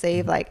consciously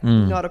conceive, like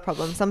not a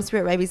problem. Some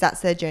spirit babies, that's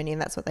their journey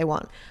and that's what they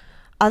want.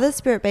 Other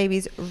spirit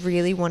babies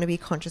really want to be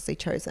consciously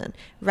chosen.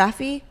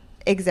 Rafi,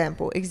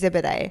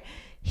 exhibit A.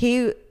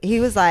 He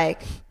was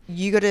like,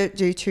 you got to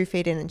do 2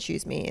 feet in and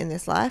choose me in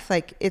this life.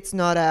 Like it's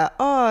not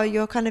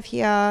you're kind of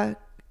here,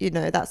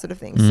 that sort of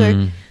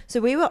thing. So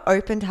we were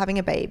open to having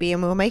a baby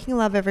and we were making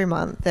love every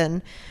month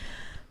and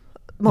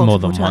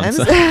multiple times.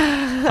 Once.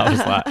 I was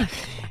like,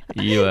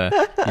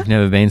 you've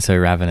never been so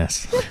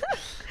ravenous.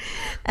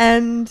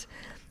 And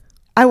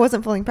I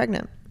wasn't falling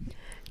pregnant.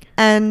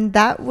 And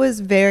that was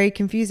very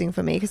confusing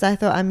for me because I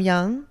thought I'm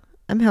young,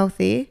 I'm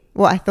healthy.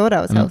 Well, I thought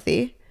I was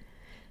healthy.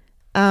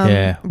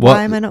 Why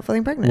am I not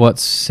falling pregnant? What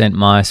sent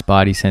my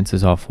spidey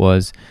senses off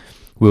was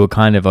we were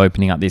kind of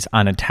opening up this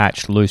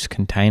unattached loose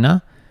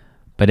container,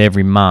 but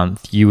every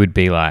month you would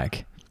be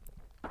like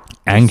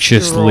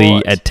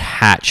anxiously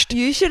attached.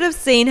 You should have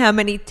seen how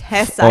many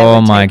tests I would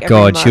take my every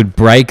God, month. she would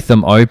break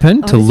them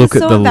open to look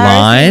at the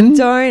line.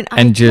 Don't.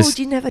 I told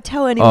you never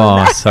tell anyone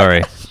that.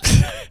 Sorry.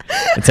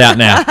 It's out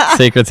now.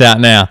 Secret's out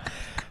now.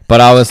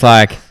 But I was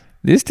like,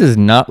 this does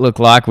not look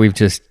like we've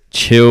just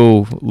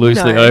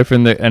loosely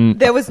opened and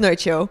there was no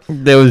chill.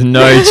 There was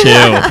no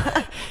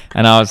chill.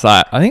 And I was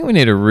like, I think we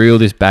need to reel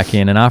this back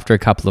in. And after a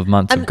couple of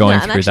months of going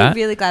through that. I'm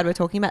actually really glad we're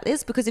talking about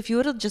this, because if you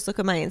were to just look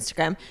at my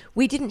Instagram,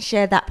 we didn't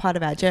share that part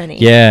of our journey.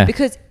 Yeah.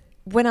 Because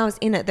when I was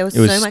in it, there was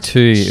so much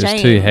shame. It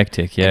was too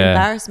hectic, and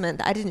embarrassment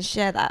that I didn't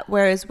share that.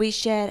 Whereas we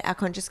shared our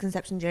conscious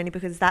conception journey,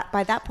 because that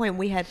by that point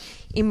we had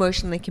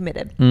emotionally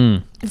committed.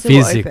 So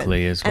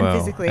physically as well. And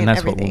physically and that's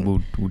everything.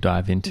 What we'll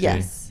dive into.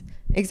 Yes,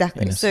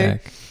 exactly. So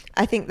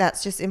I think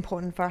that's just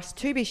important for us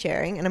to be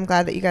sharing. And I'm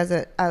glad that you guys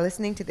are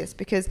listening to this,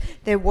 because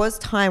there was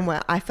time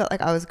where I felt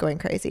like I was going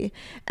crazy.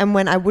 And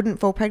when I wouldn't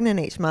fall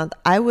pregnant each month,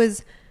 I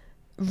was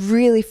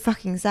really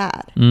fucking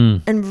sad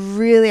and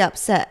really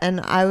upset, and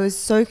I was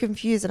so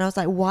confused, and I was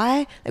like,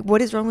 why, like, what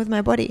is wrong with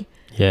my body?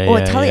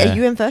 Tully, are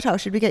you infertile?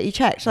 Should we get you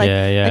checked?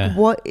 Like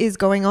what is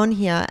going on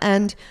here?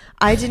 And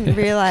I didn't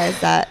realize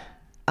that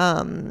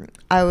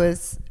I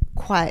was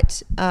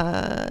quite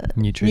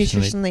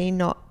nutritionally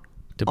not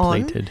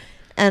depleted on.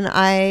 And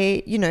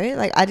I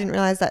didn't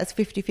realize that it's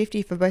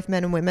 50-50 for both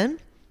men and women,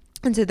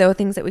 and so there were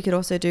things that we could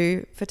also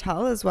do for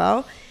Tal as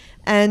well.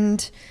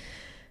 And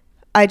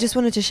I just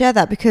wanted to share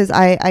that, because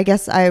I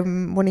guess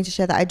I'm wanting to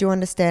share that I do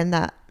understand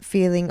that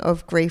feeling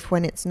of grief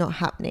when it's not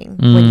happening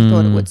when you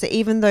thought it would. So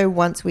even though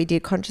once we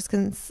did conscious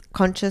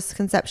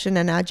conception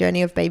and our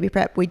journey of baby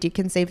prep, we did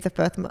conceive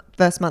the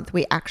first month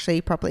we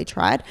actually properly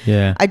tried.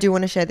 Yeah. I do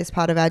want to share this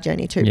part of our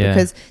journey too,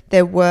 because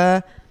there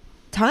were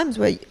times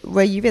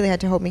where you really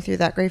had to hold me through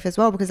that grief as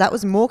well, because that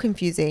was more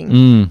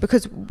confusing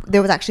because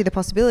there was actually the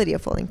possibility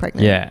of falling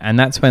pregnant. Yeah. And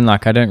that's when,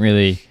 like, I don't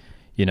really,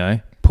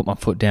 put my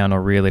foot down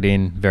or reel it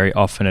in very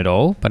often at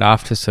all. But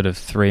after sort of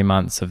 3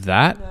 months of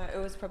that, no,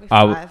 it was probably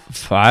 5.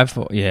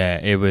 5? Yeah,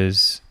 it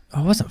was.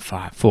 Oh, it wasn't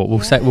 5. 4.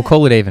 We'll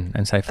call it even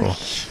and say 4. All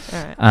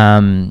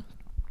right.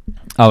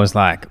 I was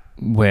like,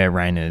 we're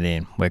reining it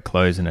in. We're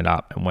closing it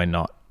up, and we're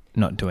not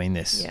doing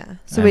this. Yeah.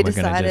 So we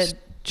decided just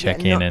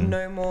check in and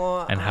no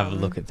more and have a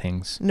look at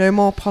things. No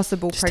more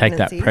possible just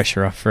pregnancies. Take that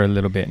pressure off for a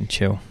little bit and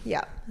chill.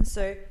 Yeah.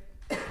 So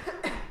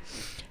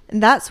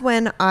and that's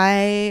when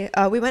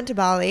we went to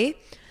Bali.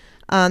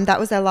 That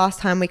was our last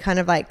time we kind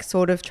of like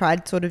sort of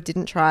tried, sort of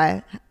didn't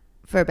try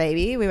for a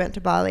baby. We went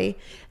to Bali,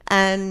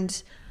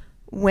 and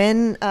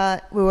when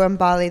we were in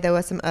Bali, there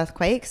were some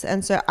earthquakes.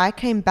 And so I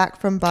came back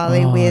from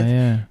Bali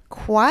with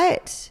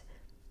quite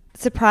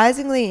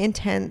surprisingly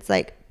intense,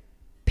 like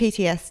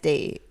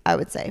PTSD, I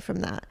would say,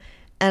 from that.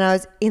 And I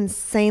was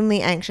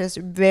insanely anxious,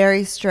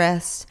 very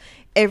stressed.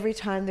 Every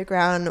time the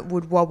ground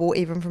would wobble,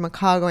 even from a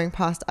car going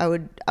past, I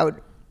would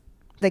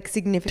like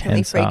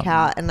significantly freak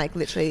out and like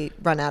literally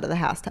run out of the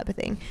house type of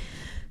thing.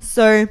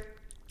 So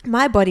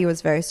my body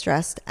was very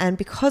stressed, and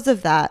because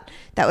of that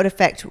would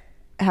affect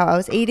how I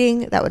was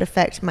eating, that would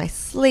affect my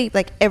sleep,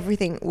 like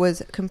everything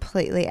was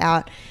completely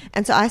out.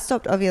 And so I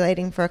stopped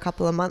ovulating for a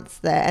couple of months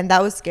there, and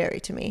that was scary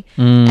to me.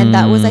 And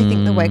that was, I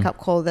think, the wake up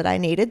call that I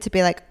needed to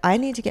be like, I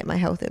need to get my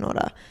health in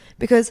order,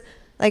 because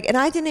like, and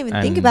I didn't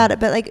even think about it,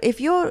 but like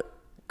if you're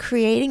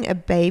creating a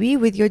baby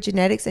with your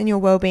genetics and your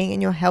well-being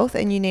and your health,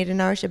 and you need to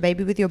nourish a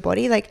baby with your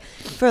body, like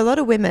for a lot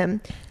of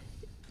women,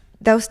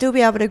 they'll still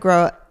be able to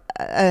grow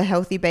a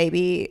healthy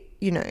baby,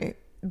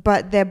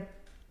 but their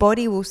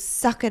body will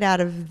suck it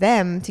out of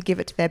them to give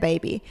it to their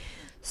baby.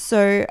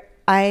 So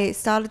I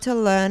started to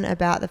learn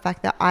about the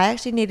fact that I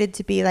actually needed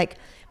to be like,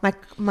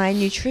 my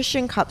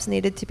nutrition cups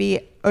needed to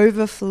be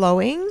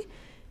overflowing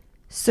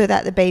so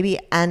that the baby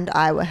and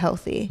I were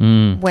healthy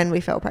when we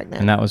fell pregnant.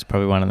 And that was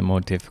probably one of the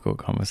more difficult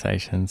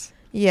conversations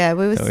we've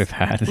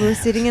had. We were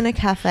sitting in a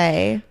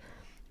cafe,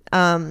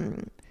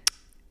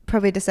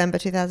 probably December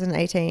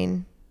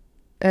 2018,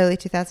 early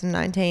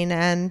 2019,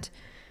 and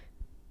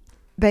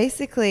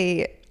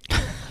basically,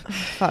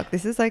 fuck,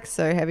 this is like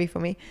so heavy for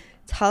me.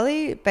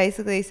 Tully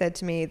basically said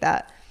to me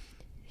that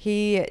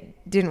he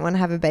didn't want to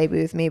have a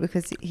baby with me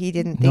because he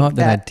didn't think Not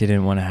that I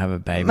didn't want to have a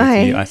baby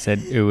with you. I said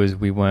it was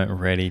we weren't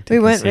ready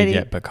to conceive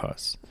yet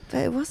because.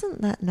 But it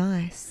wasn't that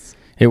nice.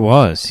 It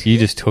was. You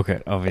just took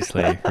it,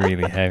 obviously,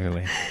 really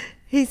heavily.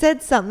 He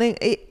said something.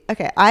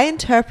 Okay, I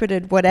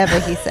interpreted whatever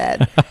he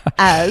said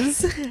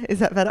as. Is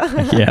that better?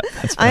 Yeah,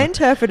 that's better. I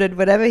interpreted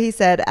whatever he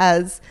said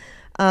as,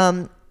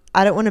 I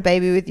don't want a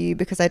baby with you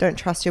because I don't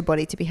trust your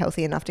body to be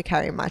healthy enough to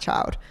carry my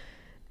child.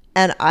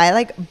 And I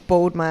like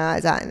bawled my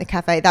eyes out in the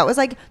cafe. That was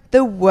like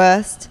the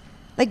worst.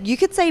 Like, you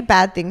could say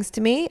bad things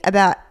to me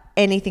about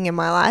anything in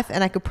my life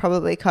and I could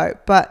probably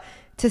cope. But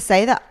to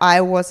say that I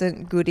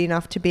wasn't good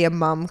enough to be a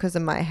mum because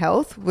of my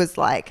health was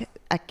like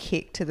a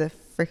kick to the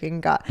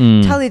freaking gut.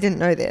 Tully didn't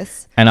know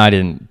this. And I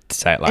didn't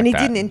say it like that. And he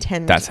didn't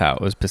intend. That's how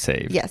it was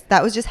perceived. Yes,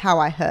 that was just how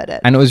I heard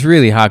it. And it was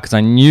really hard because I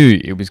knew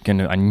it was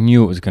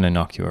gonna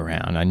knock you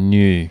around.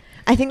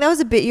 I think that was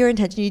a bit your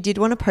intention. You did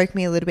want to poke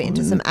me a little bit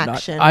into some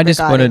action. I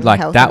just wanted, like,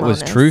 that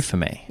was true for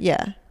me.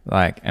 Yeah.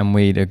 Like, and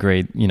we'd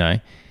agreed,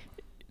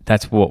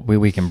 that's what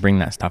we can bring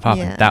that stuff up.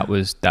 Yeah. And that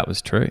was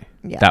true.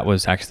 Yeah. That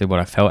was actually what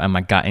I felt. And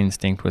my gut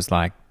instinct was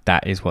like,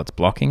 that is what's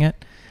blocking it.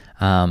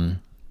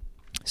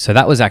 So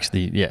that was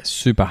actually,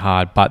 super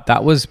hard. But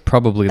that was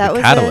probably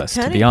the catalyst,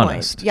 to be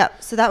honest.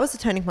 Yep. So that was the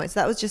turning point. So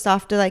that was just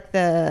after like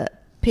the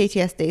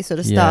PTSD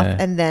sort of stuff.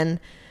 And then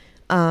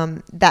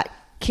that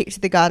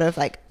kicked the gut of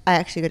like, I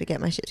actually got to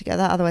get my shit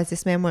together. Otherwise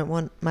this man won't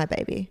want my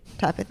baby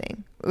type of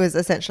thing. It was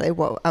essentially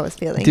what I was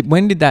feeling.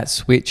 When did that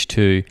switch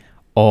to,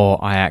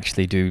 I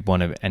actually do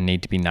want to and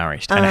need to be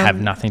nourished, and it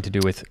have nothing to do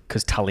with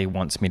because Tully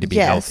wants me to be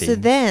healthy? So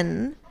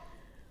then...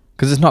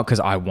 Because it's not because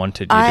I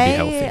wanted you to be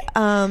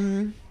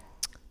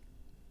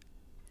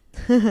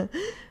healthy.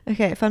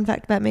 Okay, fun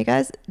fact about me,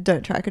 guys.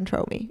 Don't try to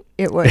control me.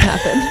 It won't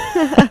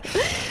happen.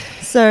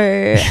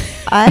 So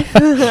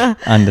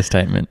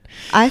Understatement.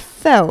 I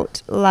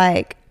felt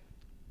like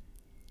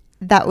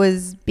that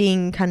was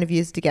being kind of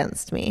used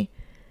against me.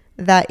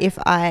 That if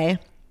I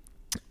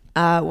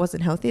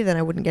wasn't healthy, then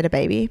I wouldn't get a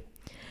baby.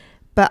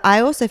 But I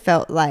also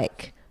felt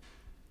like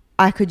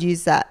I could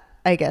use that,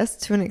 I guess,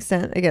 to an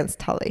extent against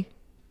Tully.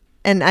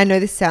 And I know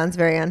this sounds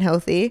very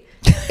unhealthy.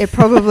 It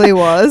probably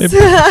was.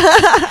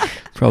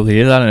 Probably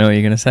is. I don't know what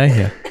you're going to say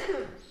here.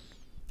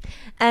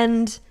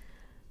 And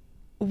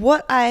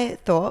what I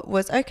thought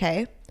was,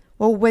 okay,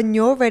 well, when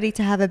you're ready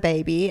to have a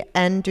baby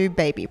and do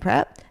baby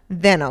prep,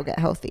 then I'll get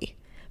healthy.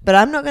 But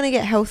I'm not going to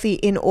get healthy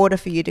in order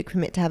for you to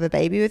commit to have a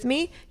baby with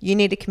me. You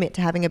need to commit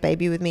to having a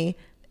baby with me,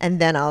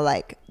 and then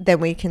then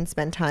we can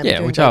spend time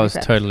doing which baby I was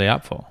prep. totally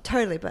up for.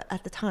 Totally, but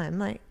at the time,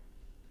 like,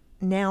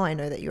 now I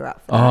know that you're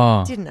up for that.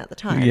 I didn't at the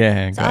time.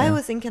 Yeah. So I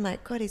was thinking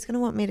like, God, he's going to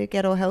want me to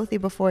get all healthy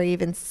before he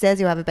even says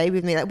he'll have a baby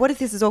with me. Like, what if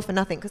this is all for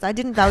nothing? Because I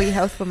didn't value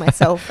health for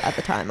myself at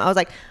the time. I was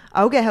like,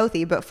 I'll get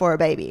healthy, but for a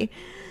baby.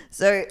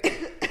 So,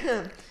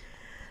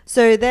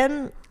 so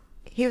then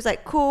he was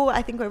like, cool,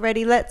 I think we're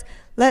ready. Let's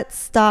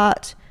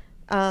start.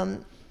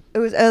 It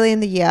was early in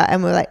the year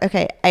and we were like,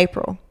 okay,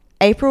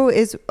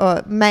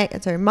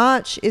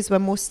 March is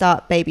when we'll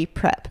start baby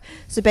prep.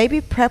 So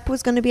baby prep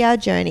was going to be our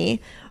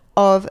journey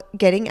of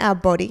getting our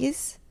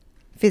bodies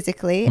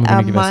physically,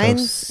 our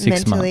minds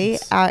mentally,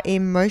 our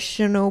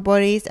emotional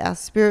bodies, our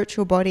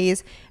spiritual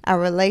bodies, our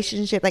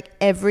relationship, like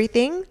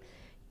everything,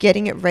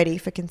 getting it ready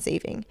for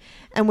conceiving.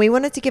 And we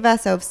wanted to give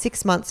ourselves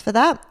 6 months for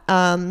that.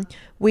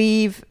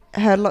 We've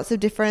heard lots of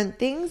different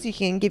things. You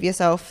can give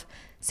yourself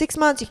 6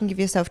 months, you can give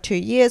yourself 2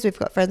 years. We've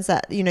got friends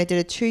that, did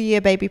a 2-year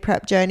baby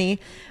prep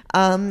journey.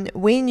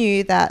 We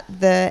knew that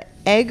the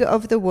egg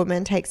of the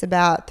woman takes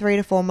about 3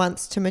 to 4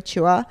 months to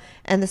mature,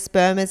 and the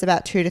sperm is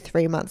about 2 to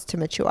 3 months to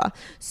mature.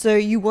 So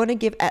you want to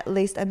give at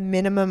least a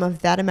minimum of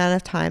that amount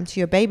of time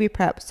to your baby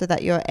prep so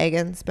that your egg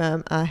and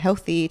sperm are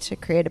healthy to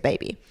create a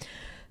baby.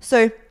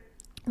 So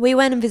we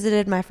went and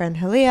visited my friend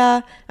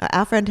Halia,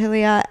 our friend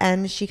Halia,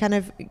 and she kind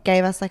of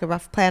gave us like a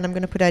rough plan. I'm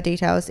going to put her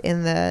details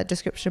in the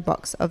description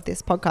box of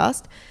this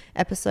podcast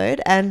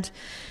episode. And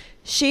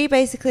she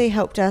basically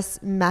helped us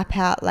map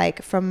out,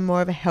 like, from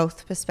more of a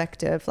health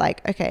perspective,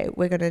 like, okay,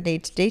 we're going to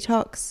need to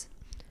detox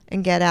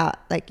and get out,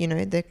 like,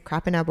 the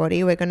crap in our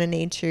body. We're going to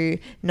need to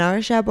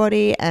nourish our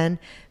body and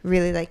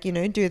really, like,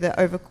 do the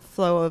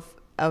overflow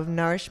of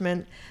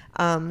nourishment.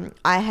 I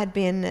had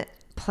been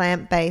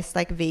plant-based,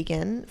 like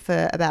vegan,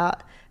 for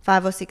about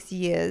 5 or 6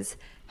 years.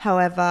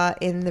 However,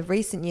 in the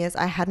recent years,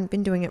 I hadn't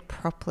been doing it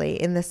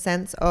properly, in the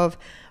sense of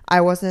I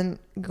wasn't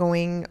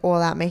going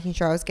all out making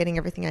sure I was getting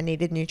everything I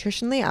needed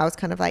nutritionally. I was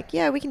kind of like,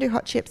 yeah, we can do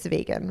hot chips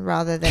vegan,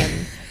 rather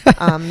than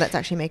let's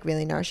actually make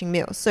really nourishing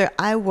meals. So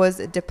I was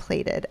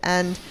depleted.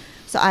 And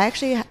so I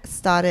actually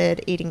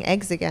started eating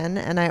eggs again.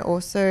 And I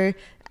also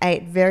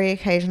ate very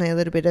occasionally a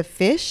little bit of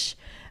fish.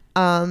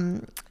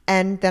 And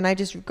then I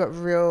just got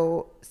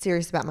real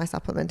serious about my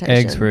supplementation.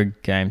 Eggs were a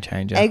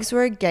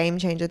game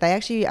changer. They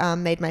actually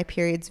made my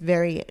periods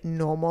very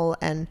normal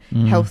and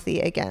healthy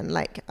again.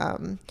 Like,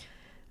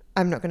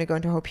 I'm not going to go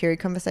into a whole period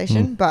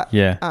conversation, but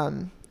yeah,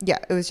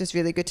 it was just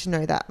really good to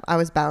know that I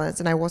was balanced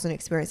and I wasn't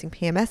experiencing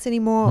PMS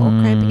anymore or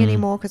cramping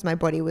anymore, because my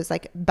body was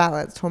like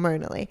balanced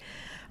hormonally.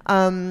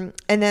 And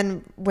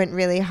then went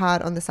really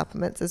hard on the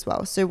supplements as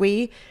well. So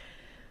we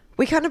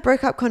kind of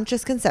broke up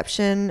conscious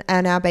conception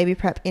and our baby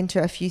prep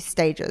into a few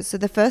stages. So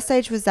the first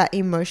stage was that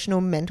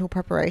emotional mental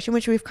preparation,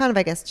 which we've kind of,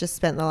 I guess, just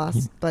spent the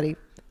last bloody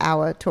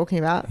hour talking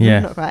about. Yeah.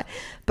 Not quite.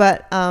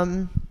 But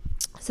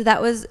so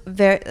that was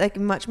very, like,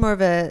 much more of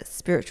a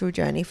spiritual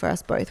journey for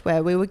us both,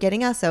 where we were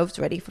getting ourselves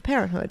ready for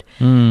parenthood.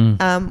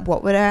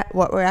 What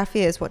were our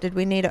fears? What did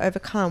we need to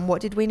overcome?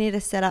 What did we need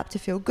to set up to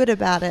feel good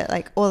about it?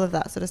 Like, all of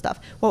that sort of stuff.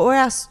 What were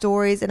our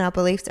stories and our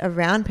beliefs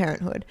around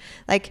parenthood?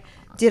 Like,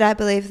 did I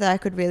believe that I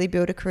could really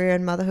build a career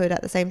in motherhood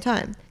at the same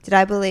time? Did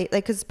I believe,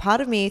 like, because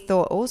part of me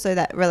thought also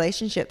that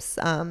relationships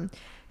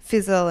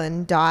fizzle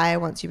and die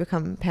once you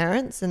become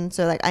parents. And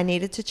so, like, I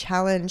needed to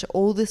challenge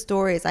all the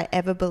stories I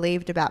ever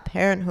believed about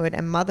parenthood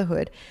and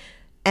motherhood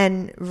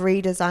and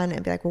redesign it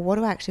and be like, well, what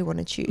do I actually want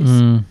to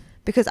choose?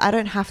 Because I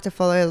don't have to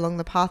follow along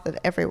the path of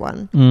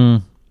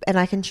everyone. And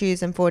I can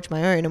choose and forge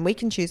my own, and we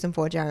can choose and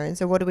forge our own.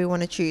 So what do we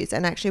want to choose?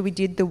 And actually we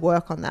did the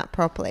work on that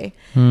properly.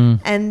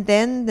 And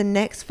then the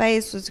next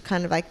phase was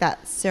kind of like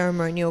that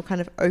ceremonial kind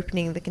of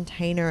opening the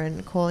container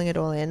and calling it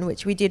all in,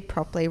 which we did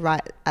properly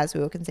right as we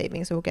were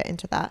conceiving. So we'll get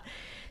into that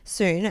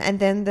soon. And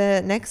then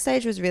the next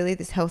stage was really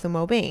this health and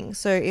well-being.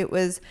 So it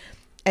was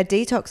a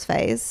detox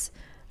phase,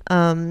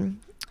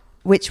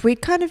 which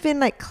we'd kind of been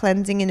like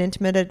cleansing and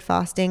intermittent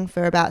fasting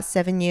for about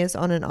 7 years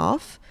on and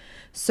off.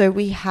 So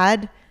we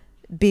had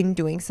been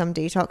doing some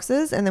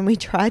detoxes, and then we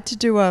tried to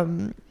do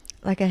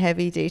like a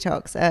heavy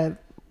detox.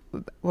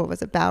 What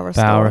was it? Bowel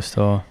Restore. Bowel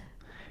Restore.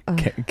 Oh,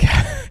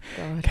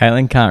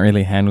 Caitlin can't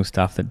really handle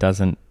stuff that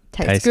doesn't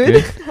taste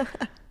good.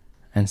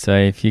 And so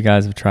if you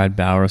guys have tried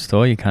Bowel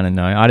Restore, you kind of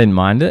know. I didn't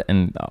mind it,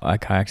 and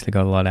like I actually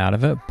got a lot out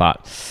of it,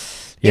 but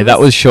yeah, that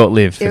was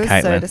short-lived for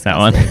Caitlin, that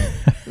one.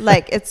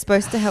 Like, it's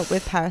supposed to help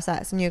with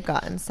parasites in your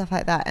gut and stuff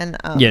like that. And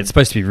yeah, it's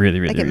supposed to be really,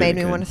 really, like, it made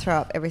me good. want to throw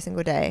up every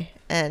single day,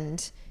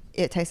 and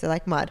it tasted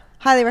like mud.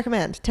 Highly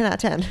recommend. 10 out of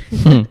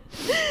 10.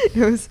 It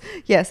was,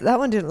 yes, that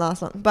one didn't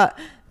last long, but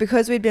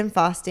because we'd been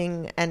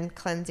fasting and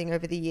cleansing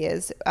over the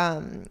years,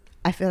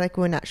 I feel like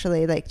we're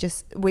naturally like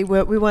just we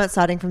weren't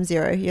starting from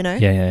zero, you know.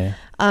 Yeah.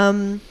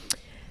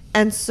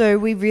 And so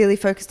we really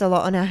focused a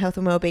lot on our health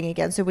and well-being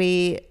again. So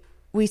we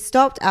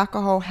stopped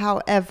alcohol.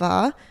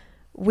 However,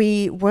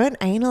 we weren't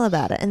anal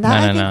about it, and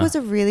that I think was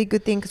a really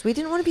good thing, because we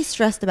didn't want to be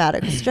stressed about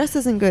it, because stress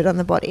isn't good on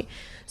the body.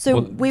 So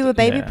we were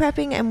baby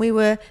prepping, and we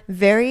were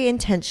very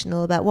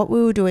intentional about what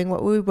we were doing,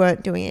 what we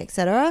weren't doing,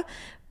 etc.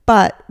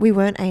 But we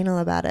weren't anal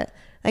about it.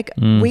 Like,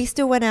 we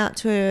still went out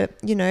to,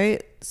 you know,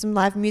 some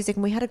live music,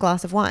 and we had a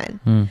glass of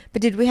wine.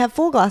 But did we have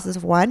 4 glasses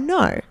of wine?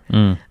 No.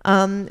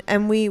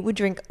 And we would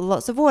drink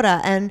lots of water,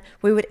 and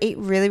we would eat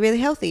really, really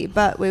healthy,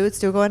 but we would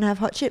still go and have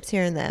hot chips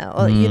here and there,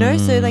 or, you know,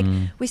 so like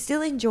we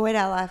still enjoyed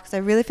our life, because I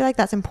really feel like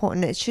that's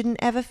important. It shouldn't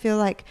ever feel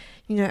like,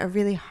 you know, a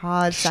really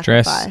hard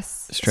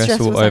sacrifice. Stress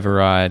will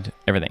override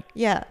everything.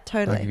 Yeah,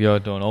 totally. Like if you're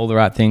doing all the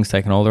right things,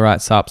 taking all the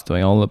right sups,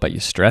 doing all but you're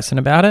stressing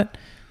about it,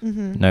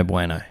 no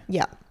bueno.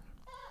 Yeah.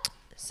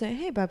 So,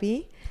 hey,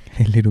 Bubby.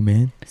 Hey, little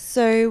man.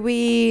 So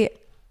we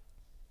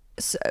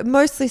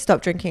mostly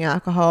stopped drinking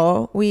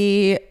alcohol.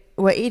 We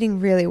were eating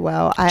really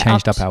well.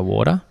 Changed our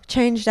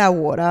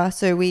water.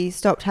 So we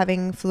stopped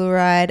having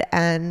fluoride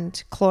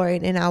and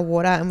chlorine in our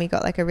water, and we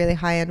got like a really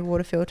high-end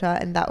water filter,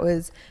 and that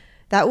was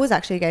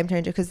actually a game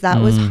changer, because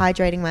that was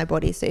hydrating my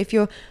body. So if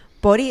your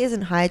body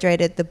isn't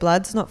hydrated, the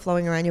blood's not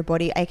flowing around your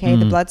body, aka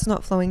the blood's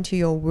not flowing to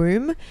your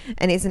womb,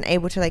 and isn't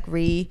able to like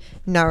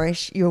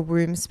re-nourish your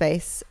womb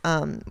space,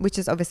 which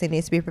is obviously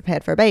needs to be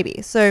prepared for a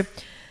baby. So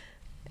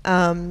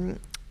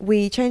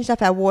we changed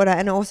up our water,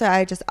 and also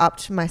I just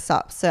upped my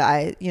sups. So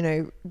I, you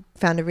know,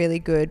 found a really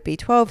good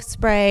B12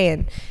 spray,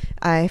 and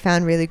I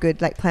found really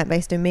good like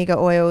plant-based omega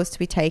oils to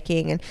be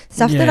taking, and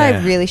stuff that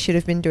I really should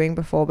have been doing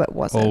before but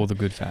wasn't. All the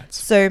good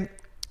fats. So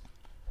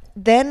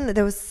then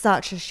there was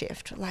such a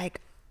shift.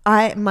 Like,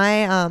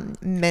 my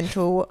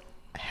mental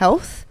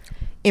health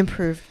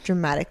improved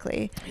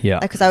dramatically. Yeah.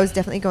 Because I was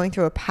definitely going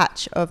through a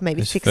patch of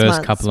maybe 6 months.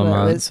 First couple of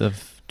months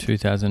of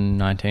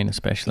 2019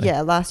 especially.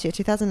 Yeah, last year,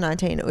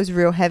 2019, it was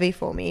real heavy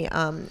for me.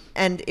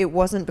 And it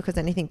wasn't because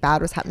anything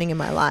bad was happening in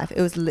my life.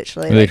 It was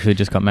literally... We literally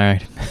just got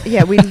married.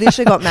 Yeah, we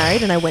literally got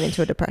married, and I went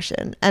into a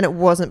depression. And it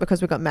wasn't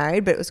because we got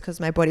married, but it was because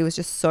my body was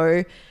just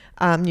so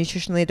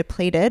nutritionally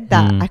depleted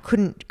that I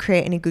couldn't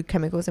create any good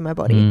chemicals in my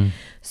body.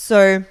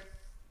 So...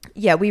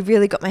 yeah, we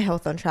really got my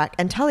health on track,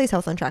 and Tully's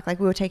health on track.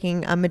 Like, we were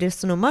taking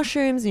medicinal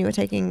mushrooms, and you were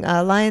taking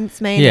lion's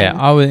mane. Yeah,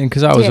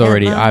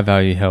 I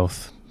value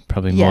health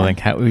probably more than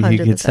Kat, you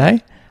could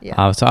say.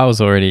 Yeah. So I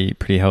was already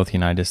pretty healthy,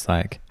 and I just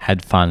like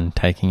had fun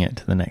taking it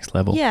to the next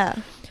level. Yeah.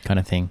 Kind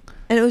of thing.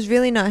 And it was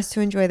really nice to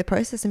enjoy the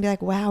process and be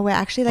like, wow, we're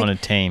actually like... on a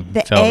team.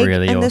 It felt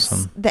really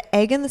awesome. The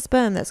egg and the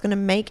sperm that's going to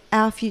make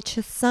our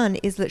future son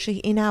is literally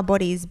in our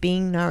bodies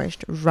being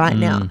nourished right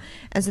now.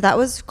 And so that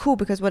was cool,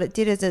 because what it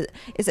did is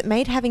it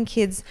made having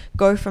kids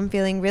go from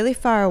feeling really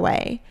far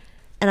away,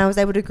 and I was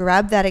able to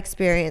grab that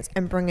experience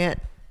and bring it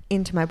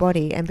into my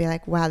body and be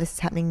like, wow, this is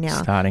happening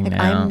now. Starting like,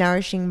 now. I'm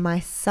nourishing my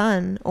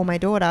son or my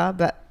daughter,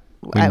 but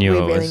we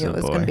really knew it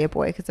was going to be a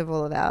boy because of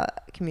all of our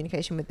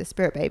communication with the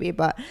spirit baby.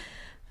 But...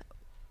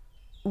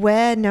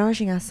 we're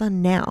nourishing our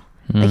son now.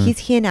 Like, he's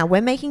here now.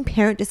 We're making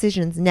parent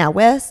decisions now.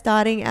 We're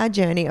starting our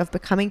journey of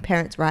becoming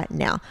parents right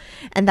now.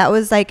 And that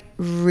was like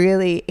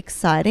really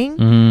exciting.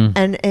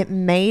 And it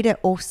made it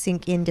all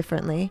sink in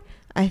differently,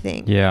 I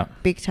think. Yeah.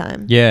 Big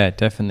time. Yeah,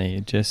 definitely.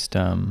 It just,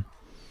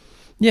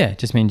 it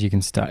just means you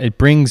can start. It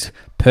brings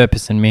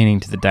purpose and meaning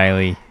to the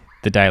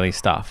daily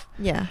stuff.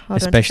 Yeah.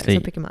 Especially,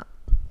 pick him up.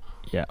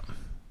 Yeah.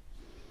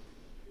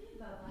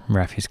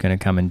 Rafi's going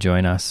to come and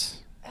join us.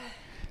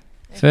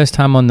 First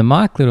time on the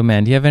mic, little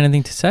man. Do you have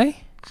anything to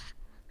say?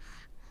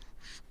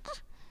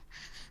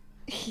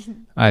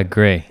 I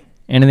agree.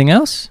 Anything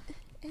else?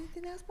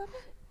 Anything else, Papa?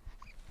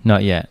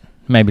 Not yet.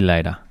 Maybe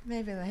later.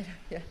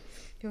 Yeah.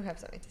 You'll have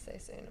something to say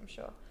soon, I'm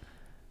sure.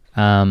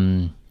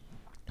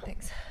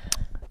 Thanks.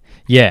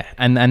 Yeah,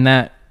 and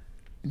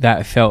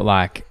that felt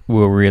like we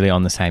were really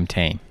on the same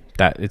team.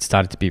 That it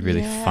started to be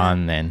really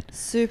fun then.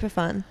 Super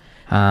fun.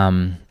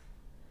 And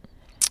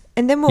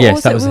then we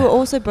were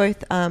also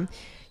both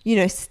you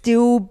know,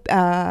 still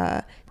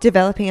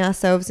developing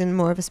ourselves in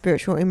more of a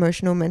spiritual,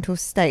 emotional, mental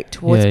state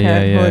towards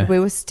parenthood. We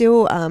were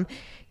still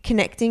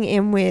connecting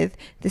in with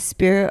the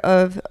spirit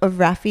of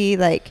Rafi,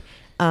 like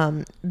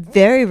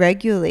very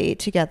regularly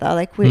together,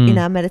 like we're in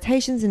our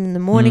meditations and in the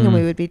morning, and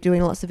we would be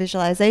doing lots of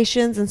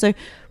visualizations, and so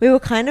we were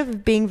kind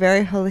of being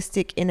very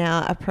holistic in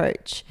our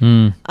approach.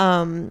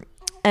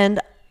 And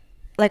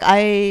like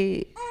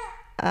I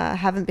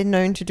haven't been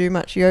known to do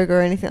much yoga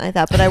or anything like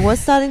that, but I was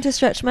starting to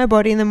stretch my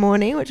body in the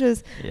morning, which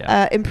was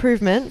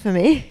improvement for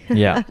me.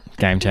 Yeah,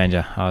 game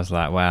changer. I was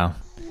like, wow,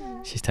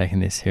 she's taking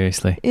this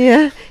seriously.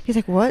 Yeah. He's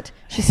like, what?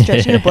 She's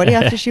stretching her body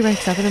after she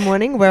wakes up in the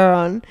morning? We're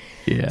on.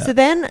 Yeah. So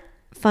then,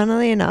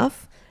 funnily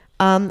enough,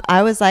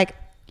 I was like,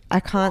 I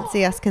can't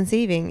see us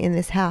conceiving in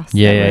this house.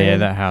 Yeah.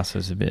 That house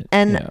was a bit.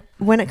 And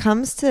when it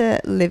comes to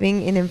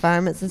living in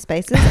environments and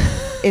spaces,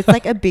 it's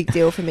like a big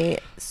deal for me.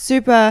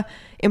 Super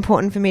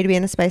important for me to be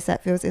in a space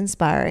that feels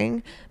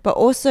inspiring, but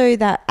also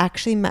that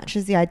actually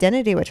matches the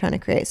identity we're trying to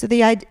create. So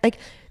the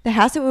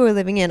house that we were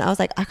living in, I was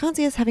like, I can't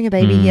see us having a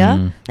baby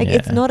here. Like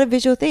it's not a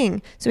visual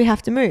thing. So we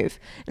have to move.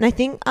 And I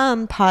think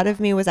part of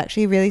me was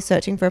actually really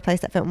searching for a place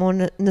that felt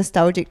more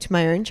nostalgic to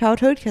my own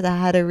childhood, because I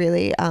had a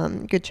really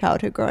good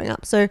childhood growing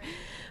up. So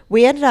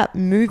we ended up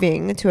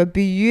moving to a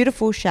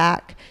beautiful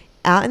shack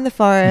out in the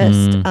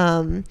forest.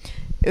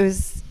 It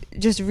was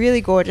just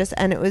really gorgeous,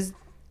 and it was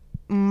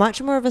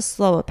much more of a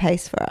slower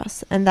pace for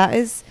us. And that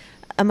is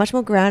a much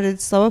more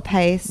grounded, slower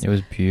pace. It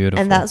was beautiful.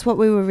 And that's what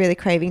we were really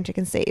craving to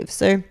conceive.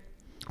 So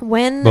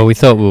well, we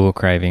thought we were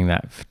craving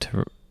that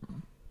to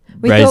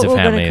raise a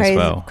family as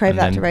well. Crave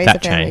that to raise a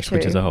family changed, too.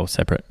 which is a whole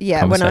separate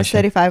conversation. When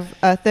I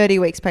was 30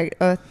 weeks pregnant,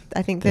 or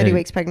I think 30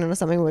 weeks pregnant or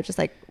something, we were just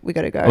like, we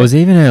got to go. It was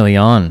even early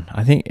on.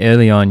 I think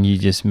early on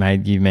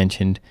you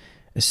mentioned,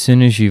 as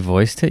soon as you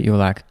voiced it, you were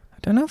like, I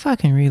don't know if I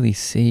can really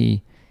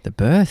see the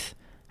birth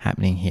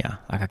happening here.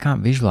 Like I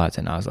can't visualize it.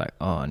 And I was like,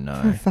 oh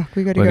no. Oh, fuck,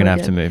 we're going to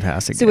have to move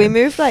house again. So we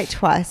moved like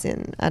twice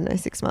in, I don't know,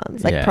 6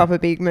 months, like proper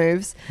big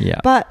moves. Yeah.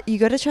 But you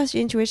got to trust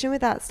your intuition with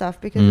that stuff,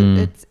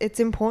 because it's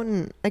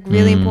important, like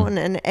really important.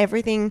 And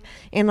everything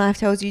in life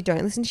tells you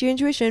don't listen to your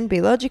intuition, be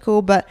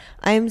logical. But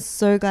I am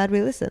so glad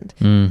we listened.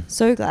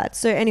 So glad.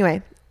 So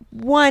anyway,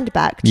 wind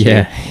back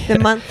to the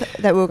month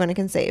that we were going to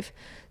conceive.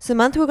 So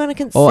month we were going to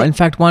conceive. Oh, in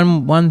fact,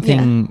 one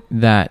thing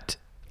that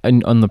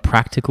on the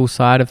practical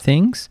side of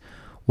things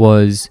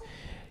was,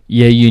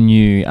 you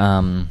knew,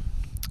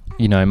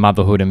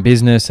 motherhood and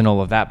business and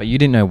all of that, but you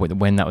didn't know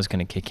when that was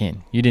going to kick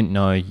in. You didn't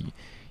know.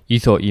 You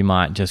thought you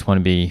might just want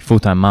to be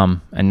full-time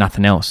mum and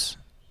nothing else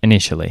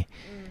initially.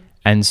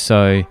 And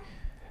so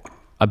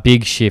a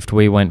big shift,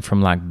 we went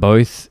from like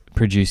both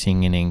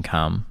producing an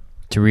income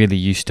to really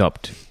you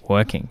stopped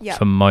working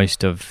for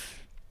most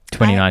of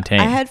 2019.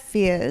 I had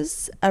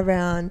fears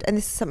around, and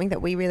this is something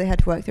that we really had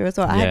to work through as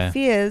well. I had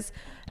fears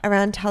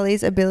around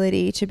Tully's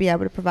ability to be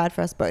able to provide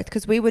for us both,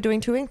 because we were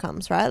doing two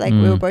incomes, right? Like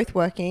we were both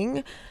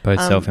working, both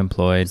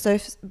self-employed,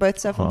 both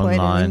self-employed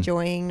and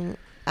enjoying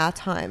our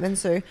time. And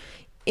so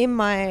in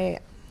my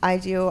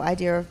ideal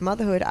idea of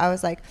motherhood, I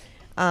was like,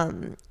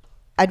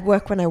 I'd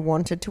work when I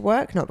wanted to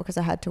work, not because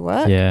I had to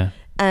work. Yeah.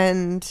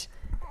 And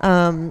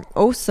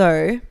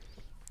also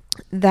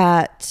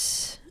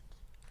that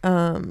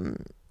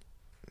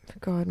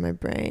God, my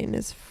brain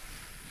is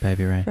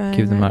Baby Ray.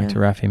 Give the mic to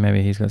Rafi.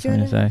 Maybe he's got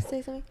something to say.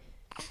 Something?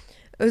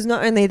 It was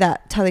not only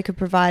that Tully could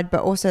provide,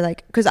 but also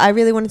like, because I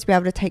really wanted to be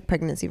able to take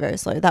pregnancy very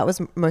slow. That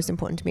was most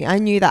important to me. I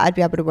knew that I'd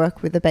be able to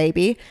work with the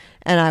baby,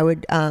 and I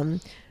would,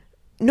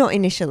 not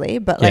initially,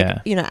 but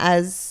like,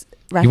 as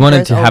Rafi you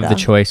wanted to older, have the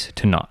choice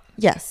to not.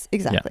 Yes,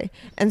 exactly.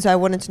 Yeah. And so I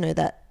wanted to know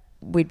that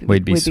we'd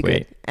be sweet.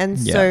 Good. And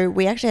so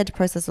we actually had to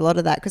process a lot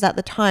of that, because at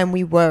the time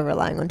we were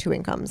relying on two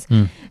incomes.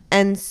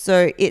 And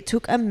so it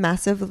took a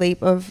massive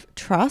leap of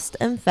trust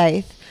and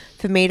faith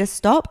for me to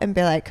stop and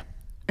be like,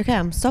 okay,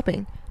 I'm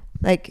stopping.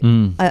 Like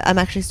I'm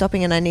actually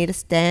stopping, and I need to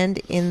stand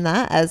in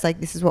that as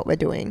like, this is what we're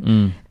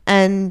doing.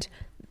 And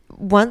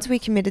once we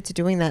committed to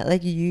doing that,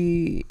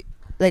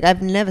 like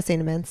I've never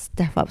seen a man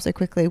step up so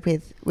quickly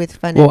with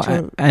financial.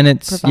 Well, and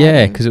it's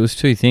providing. Because it was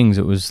two things.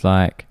 It was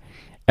like,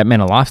 it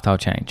meant a lifestyle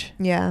change.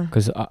 Yeah.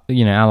 Because our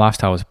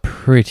lifestyle was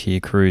pretty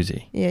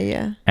cruisy.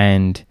 Yeah.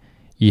 And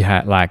you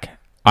had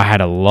I had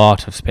a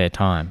lot of spare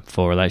time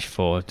for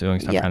doing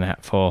stuff around the house,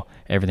 for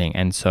everything.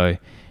 And so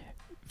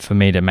for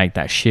me to make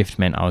that shift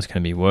meant I was going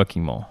to be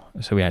working more.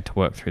 So we had to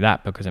work through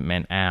that, because it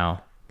meant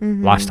our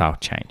lifestyle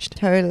changed.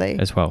 Totally.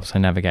 As well. So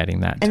navigating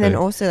that and then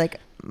also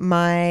like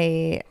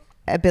my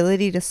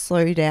ability to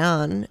slow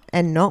down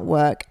and not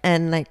work,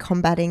 and like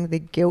combating the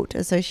guilt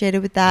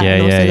associated with that.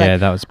 And also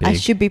that was big. I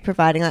should be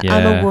providing. Like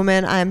I'm a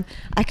woman.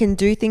 I can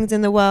do things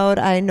in the world.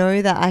 I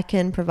know that I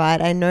can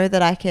provide. I know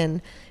that I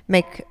can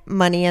make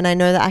money, and I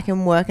know that I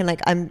can work, and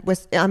like I'm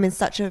in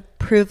such a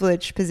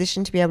privileged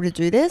position to be able to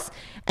do this,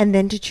 and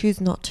then to choose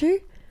not to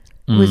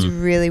was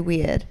really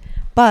weird.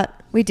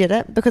 But we did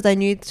it, because I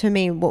knew, to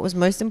me, what was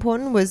most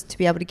important was to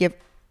be able to give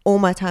all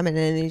my time and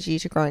energy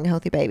to growing a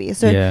healthy baby.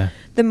 So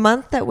the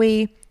month that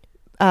we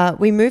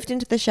moved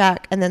into the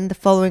shack, and then the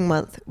following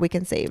month we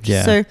conceived.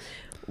 So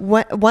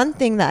one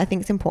thing that I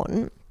think is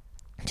important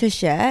to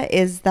share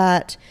is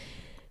that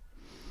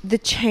the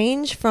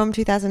change from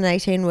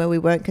 2018, where we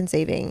weren't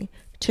conceiving,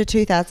 to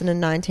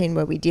 2019,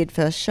 where we did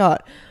first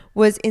shot,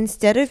 was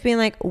instead of being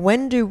like,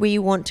 when do we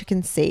want to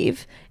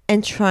conceive,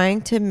 and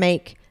trying to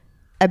make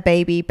a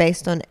baby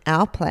based on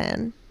our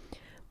plan,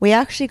 we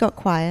actually got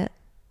quiet.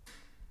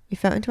 We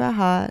felt into our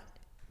heart.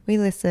 We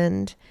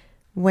listened.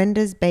 When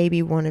does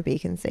baby want to be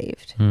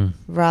conceived?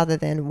 Rather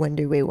than when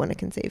do we want to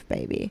conceive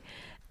baby?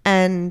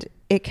 And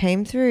it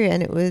came through,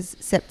 and it was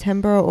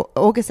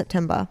August,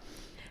 September.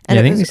 And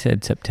I think we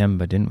said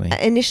September, didn't we?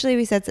 Initially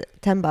we said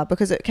September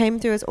because it came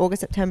through as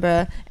August,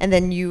 September, and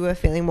then you were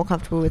feeling more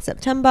comfortable with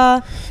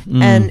September.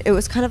 And it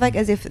was kind of like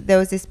as if there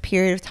was this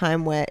period of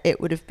time where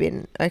it would have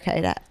been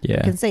okay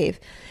to conceive.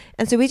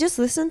 And so we just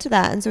listened to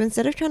that. And so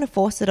instead of trying to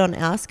force it on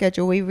our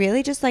schedule, we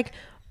really just like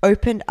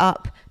opened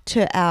up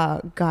to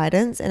our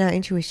guidance and our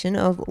intuition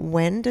of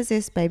when does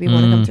this baby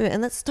want to come through,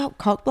 and let's stop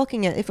cock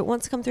blocking it. If it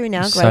wants to come through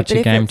now, great. Such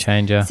a game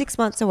changer. 6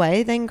 months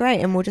away, then great,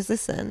 and we'll just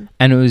listen.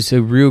 And it was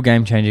a real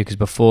game changer because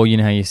before, you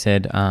know how you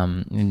said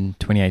in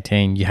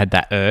 2018 you had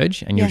that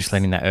urge and you were just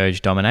letting that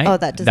urge dominate. Oh,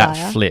 that desire.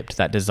 That flipped.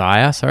 That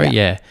desire. Sorry,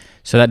 yeah.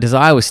 So that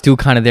desire was still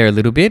kind of there a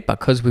little bit, but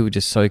because we were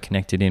just so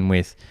connected in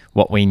with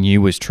what we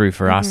knew was true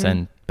for us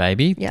and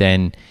baby,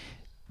 then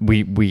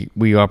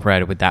we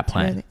operated with that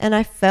plan. Totally. And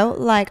I felt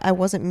like I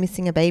wasn't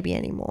missing a baby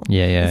anymore.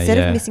 Instead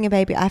of missing a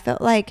baby, I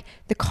felt like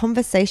the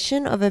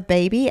conversation of a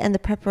baby and the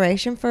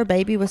preparation for a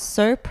baby was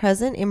so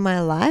present in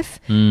my life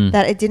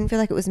that it didn't feel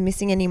like it was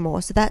missing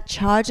anymore. So that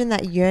charge and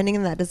that yearning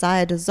and that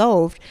desire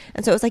dissolved.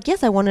 And so it was like,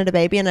 yes, I wanted a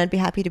baby and I'd be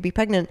happy to be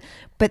pregnant,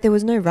 but there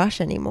was no rush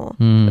anymore.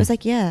 It was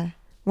like,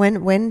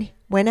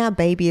 when our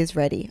baby is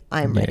ready,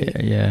 I'm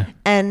ready.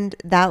 And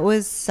that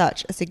was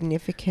such a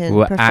significant,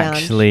 we're profound...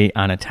 actually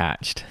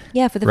unattached.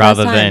 Yeah, for the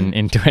Rather first time. than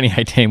in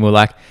 2018, we're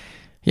like,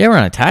 yeah, we're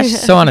unattached.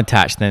 So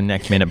unattached. Then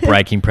next minute,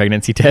 breaking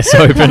pregnancy tests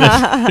open.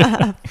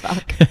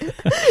 Fuck.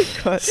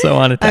 God. So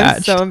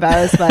unattached. I'm so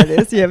embarrassed by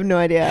this. You have no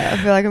idea. I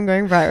feel like I'm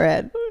going bright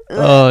red.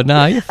 Oh,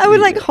 no. I would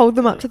like hold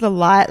them up to the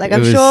light. Like,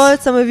 I'm sure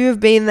some of you have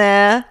been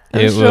there.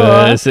 It was real.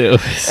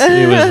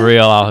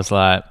 I was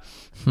like,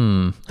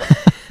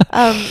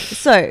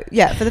 So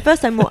yeah, for the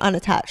first time, more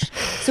unattached.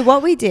 So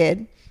what we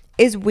did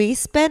is we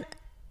spent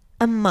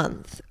a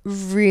month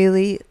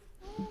really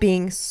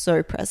being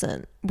so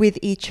present with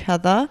each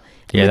other.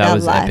 Yeah, that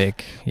was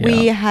epic. Yeah.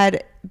 We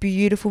had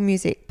beautiful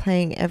music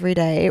playing every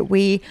day.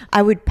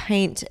 I would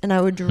paint and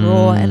I would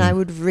draw and I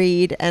would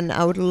read and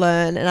I would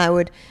learn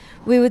and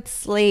we would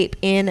sleep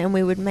in and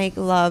we would make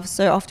love.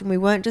 So often we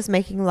weren't just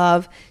making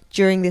love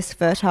during this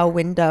fertile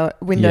window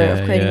of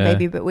creating a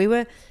baby, but we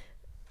were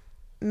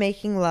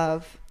making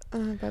love.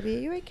 Oh, Bobby, are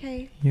you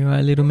okay? You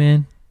alright, little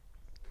man?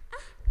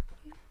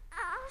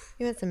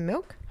 You want some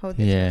milk? Hold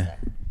this. Yeah.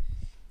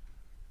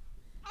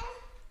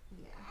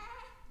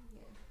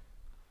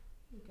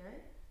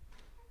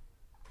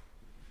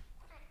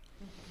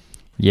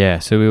 Yeah,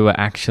 so we were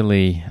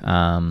actually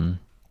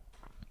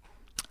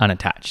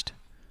unattached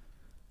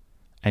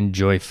and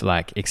joyful,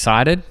 like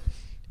excited,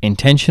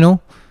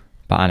 intentional,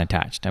 but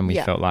unattached. And we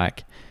felt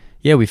like,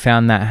 we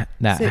found that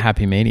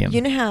happy medium.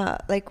 You know how,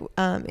 like,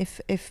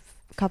 if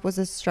couples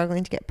are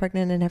struggling to get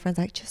pregnant and everyone's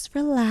like, just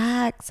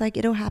relax, like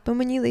it'll happen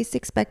when you least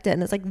expect it,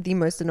 and it's like the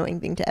most annoying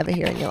thing to ever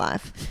hear in your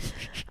life.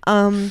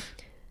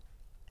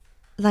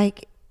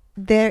 Like,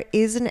 there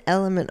is an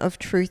element of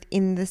truth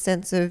in the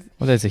sense of...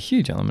 Well, there's a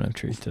huge element of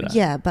truth to that.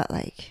 Yeah, but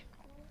like,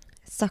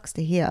 it sucks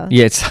to hear.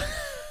 Yeah, it's...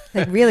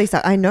 like, really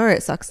sucks. I know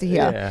it sucks to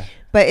hear. Yeah.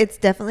 But it's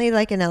definitely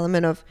like an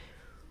element of...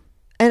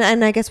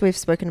 And I guess we've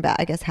spoken about,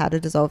 I guess, how to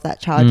dissolve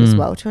that charge as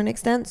well to an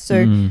extent.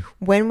 So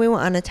when we were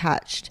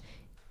unattached,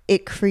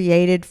 it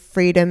created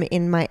freedom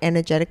in my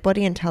energetic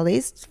body and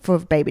tellies for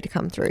baby to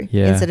come through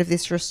instead of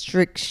this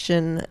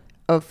restriction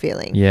of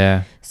feeling.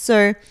 Yeah.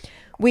 So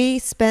we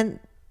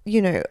spent,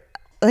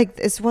 like,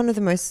 it's one of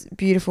the most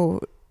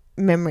beautiful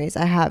memories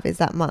I have is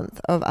that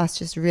month of us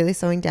just really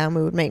slowing down.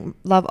 We would make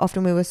love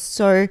often. We were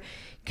so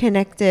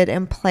connected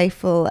and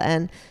playful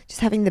and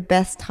just having the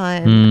best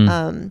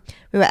time.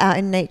 We were out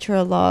in nature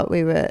a lot.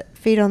 We were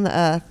feet on the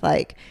earth,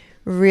 like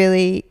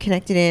really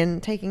connected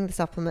in, taking the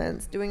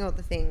supplements, doing all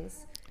the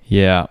things.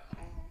 Yeah.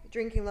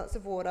 Drinking lots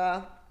of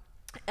water.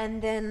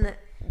 And then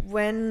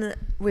when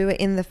we were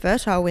in the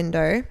fertile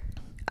window,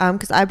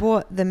 because I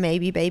bought the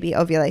Maybe Baby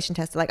ovulation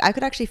tester. Like, I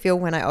could actually feel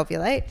when I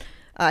ovulate.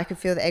 I could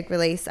feel the egg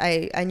release.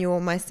 I knew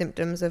all my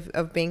symptoms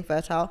of being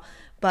fertile.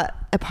 But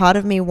a part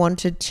of me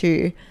wanted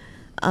to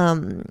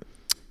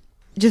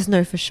just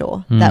know for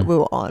sure that we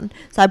were on.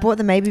 So I bought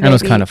the Maybe Baby. And it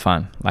was kind of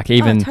fun. Like,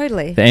 even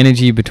totally. The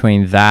energy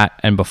between that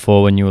and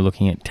before when you were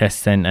looking at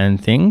tests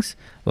and things,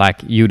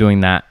 like you were doing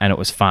that and it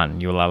was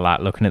fun. You were like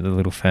looking at the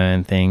little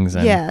fern things.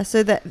 And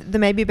so the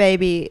Maybe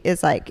Baby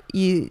is like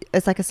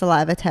it's like a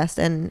saliva test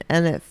and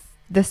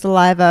the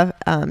saliva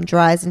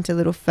dries into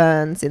little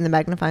ferns in the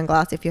magnifying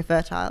glass if you're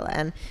fertile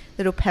and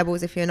little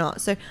pebbles if you're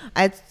not. So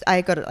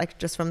I got it like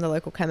just from the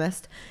local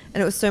chemist,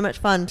 and it was so much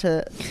fun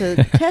to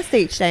test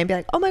each day and be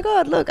like, oh my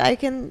God, look, I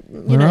can,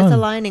 it's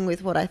aligning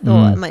with what I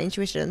thought and my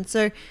intuition.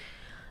 So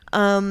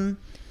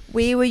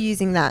we were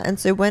using that. And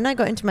so when I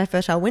got into my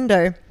fertile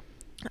window,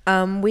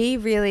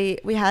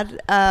 we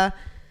had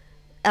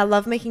our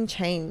lovemaking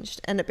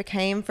changed, and it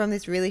became from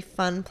this really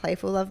fun,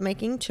 playful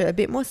lovemaking to a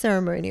bit more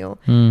ceremonial.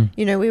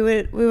 You know, we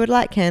would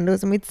light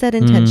candles and we'd set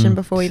intention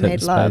before we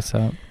made love.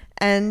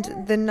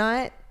 And the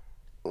night,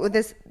 well,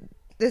 there's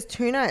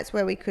 2 nights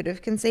where we could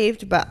have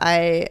conceived, but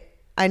I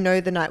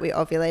know the night we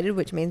ovulated,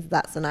 which means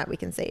that's the night we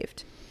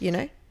conceived, you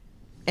know?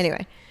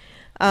 Anyway.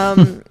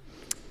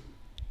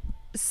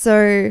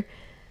 So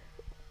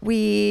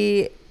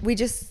we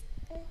just,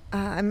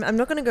 I'm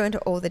not going to go into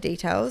all the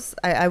details.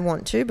 I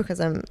want to, because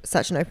I'm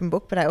such an open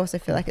book, but I also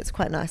feel like it's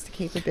quite nice to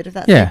keep a bit of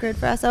that sacred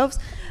for ourselves.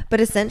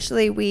 But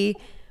essentially we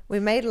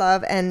made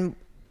love, and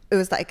it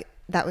was like,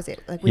 that was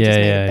it. Like we just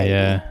made a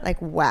baby.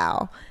 Like,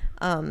 wow.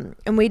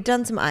 And we'd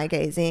done some eye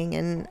gazing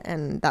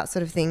and that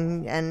sort of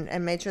thing,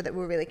 and made sure that we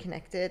were really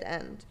connected,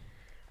 and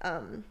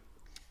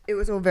it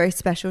was all very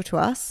special to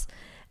us.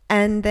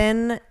 And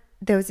then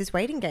there was this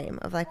waiting game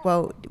of like,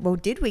 well,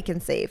 did we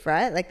conceive,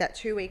 right? Like that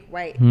 2-week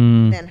wait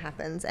then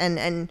happens,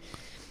 and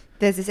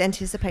there's this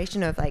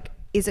anticipation of like,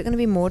 is it going to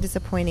be more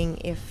disappointing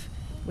if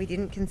we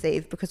didn't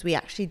conceive because we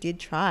actually did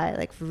try,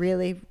 like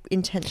really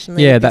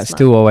intentionally? Yeah, that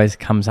still always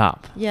comes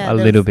up a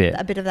little bit.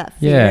 A bit of that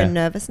fear and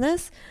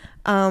nervousness.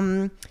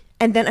 And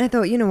then I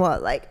thought, you know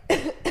what, like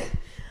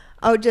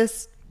I'll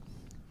just,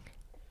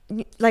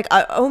 like,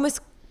 I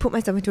almost put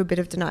myself into a bit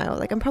of denial.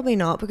 Like, I'm probably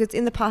not, because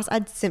in the past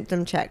I'd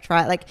symptom checked,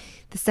 right? Like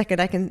the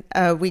second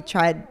we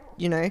tried,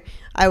 you know,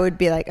 I would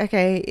be like,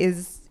 okay,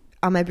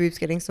 are my boobs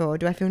getting sore?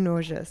 Do I feel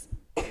nauseous?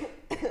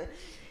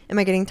 Am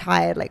I getting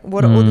tired? Like,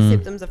 what are all the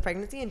symptoms of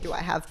pregnancy, and do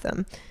I have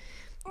them?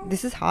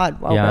 This is hard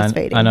while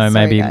breastfeeding. I know.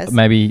 Sorry,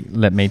 maybe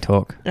let me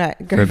talk. Right,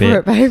 go for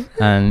it, babe.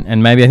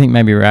 And maybe I think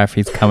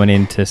Rafi's coming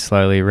in to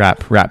slowly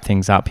wrap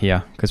things up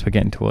here, because we're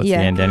getting towards the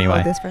end anyway.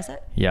 Hold this for a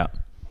sec. Yeah.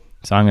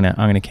 So I'm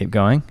gonna keep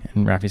going,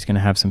 and Rafi's gonna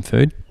have some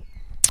food.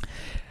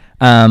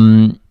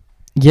 And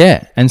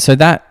so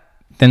that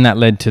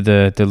led to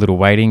the little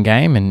waiting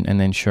game, and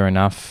then sure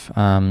enough,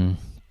 when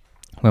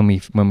we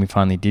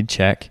finally did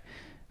check,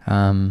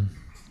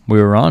 we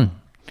were on.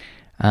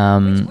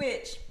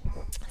 Which?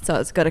 So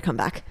it's got to come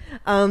back.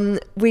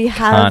 We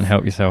can't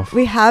help yourself.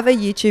 We have a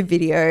YouTube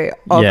video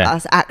of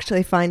us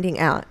actually finding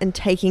out and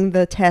taking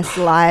the test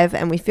live,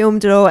 and we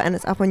filmed it all, and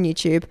it's up on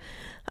YouTube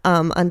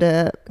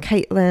under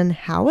Caitlin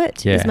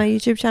Howitt is my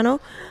YouTube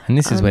channel. And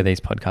this is where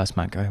these podcasts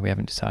might go. We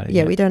haven't decided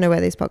yet. Yeah, we don't know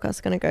where these podcasts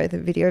are going to go, the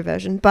video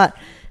version. But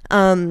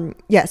so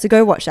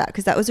go watch that,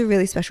 because that was a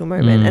really special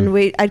moment.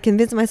 And I'd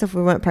convinced myself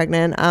we weren't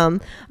pregnant.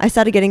 I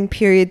started getting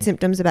period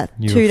symptoms about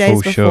 2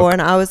 days before, shook.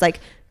 And I was like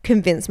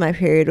convinced my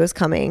period was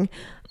coming.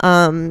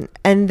 And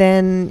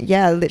then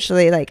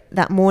literally like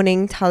that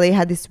morning, Tully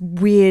had this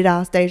weird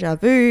ass deja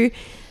vu,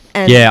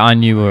 and I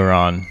knew we were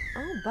on.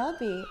 Oh,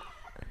 Bubby.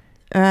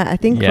 All right, I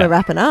think we're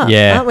wrapping up.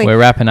 Aren't we? We're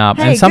wrapping up.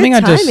 Hey, and something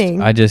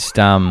I just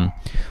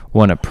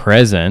want to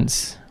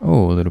presence.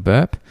 Oh, a little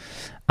burp.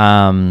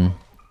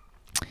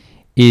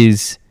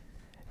 Is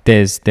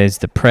there's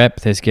the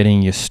prep, there's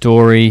getting your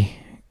story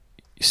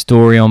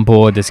on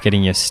board, there's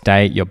getting your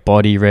state, your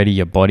body ready,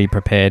 your body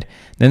prepared.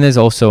 Then there's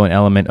also an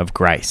element of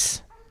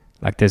grace.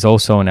 Like there's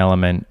also an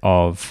element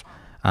of,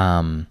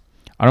 I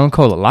don't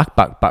call it luck,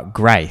 but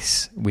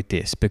grace with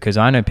this, because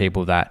I know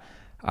people that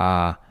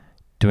are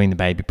doing the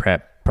baby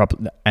prep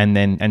properly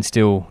and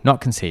still not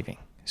conceiving.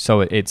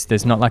 So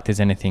there's not like there's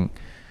anything.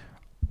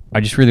 I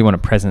just really want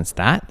to presence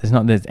that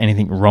there's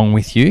anything wrong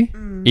with you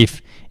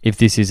if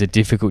this is a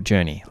difficult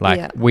journey.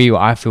 Like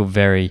I feel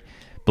very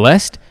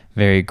blessed,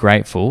 very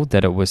grateful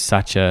that it was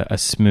such a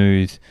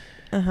smooth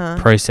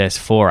process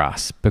for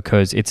us,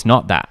 because it's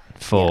not that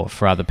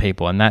for other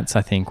people. And that's,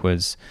 I think,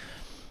 was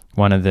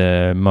one of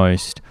the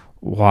most,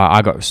 why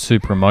I got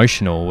super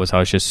emotional, was I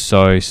was just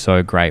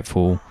so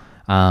grateful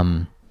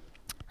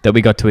that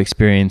we got to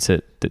experience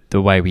it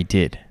the way we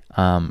did.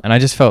 And I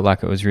just felt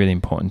like it was really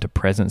important to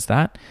presence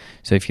that.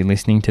 So if you're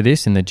listening to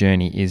this and the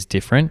journey is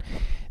different,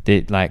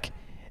 that like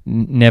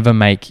never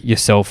make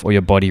yourself or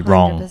your body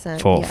wrong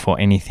for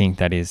anything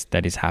that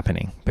is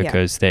happening,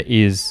 because there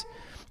is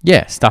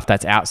stuff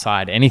that's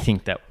outside anything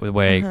that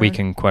we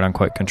can quote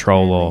unquote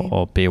control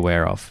or be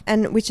aware of.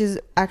 And which is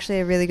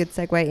actually a really good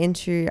segue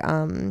into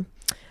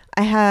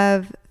I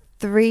have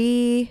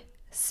 3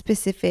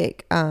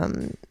 specific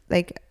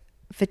like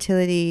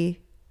fertility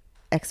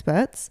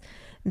experts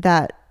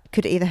that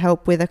could either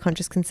help with a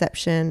conscious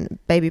conception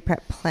baby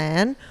prep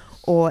plan,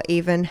 or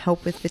even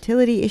help with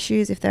fertility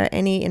issues if there are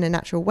any, in a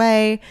natural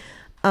way.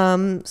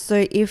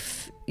 So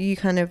if you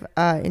kind of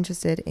are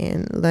interested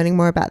in learning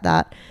more about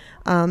that,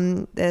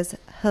 there's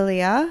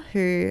Halia,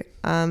 who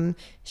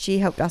she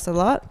helped us a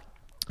lot,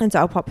 and so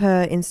I'll pop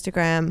her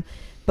Instagram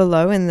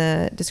below in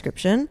the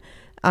description.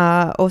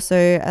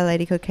 Also a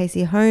lady called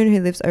Casey Hone,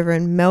 who lives over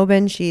in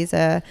Melbourne. She's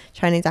a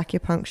Chinese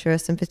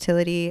acupuncturist and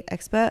fertility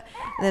expert.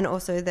 And then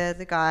also there's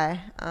a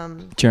guy,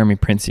 Jeremy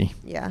Princey,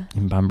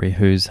 in Bunbury,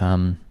 who's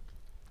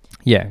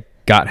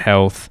gut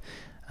health.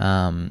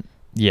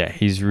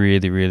 He's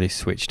really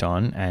switched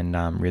on,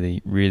 and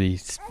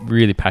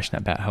really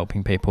passionate about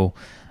helping people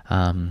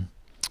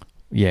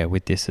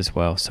with this as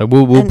well. So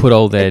we'll put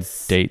all their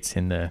deets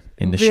in the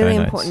show notes. Really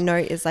important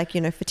note is like,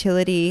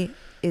 fertility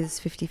is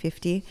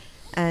 50-50.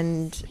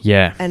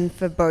 And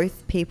for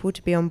both people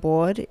to be on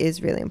board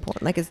is really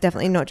important. Like, it's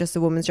definitely not just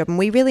a woman's job. And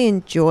we really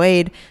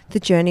enjoyed the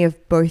journey of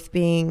both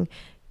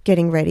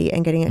getting ready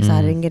and getting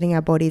excited and getting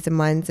our bodies and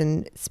minds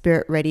and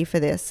spirit ready for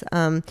this.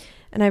 And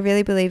I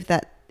really believe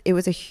that it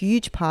was a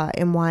huge part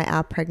in why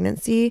our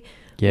pregnancy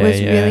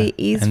was really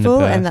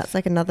easeful, and that's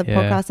like another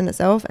podcast in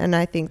itself. And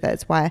I think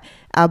that's why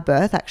our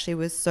birth actually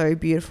was so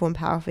beautiful and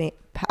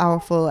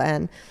powerful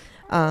and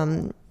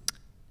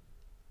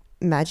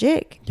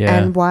magic,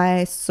 and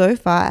why so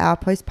far our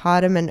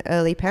postpartum and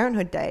early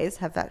parenthood days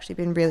have actually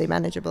been really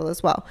manageable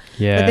as well.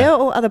 But there are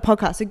all other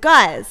podcasts. So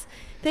guys,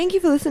 thank you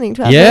for listening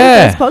to our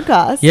first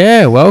podcast.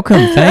 Yeah, welcome.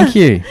 Thank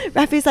you.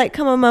 Rafi's like,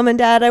 come on, mum and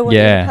dad, I want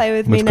you to play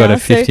with me now. We've got a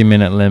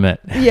 50-minute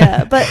limit.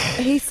 But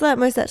he slept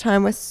most of that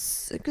time.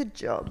 Good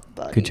job,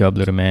 buddy. Good job,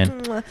 little man.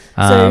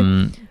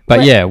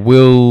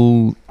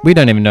 We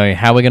don't even know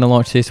how we're going to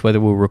launch this, whether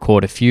we'll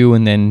record a few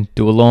and then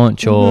do a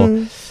launch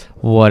or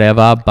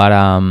whatever.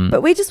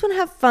 But we just want to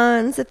have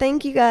fun. So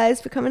thank you guys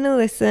for coming to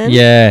listen.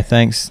 Yeah,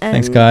 thanks.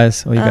 Thanks,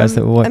 guys. All you guys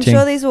that were watching. I'm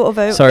sure these will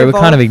evolve. Sorry, we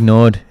kind of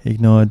ignored the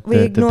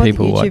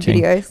people the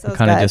watching. Videos, we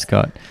kind of just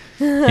got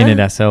in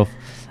it ourselves.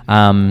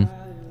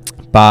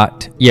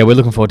 But we're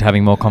looking forward to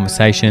having more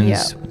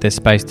conversations. There's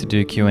space to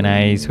do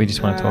Q&As. We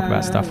just want to talk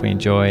about stuff we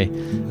enjoy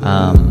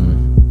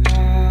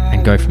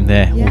and go from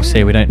there. We'll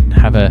see. We don't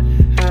have a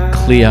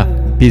clear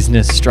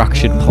business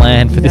structured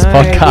plan for this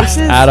podcast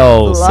at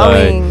all.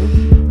 Flowing.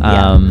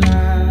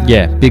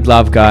 So big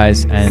love,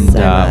 guys, and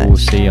we'll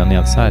see you on the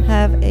other side.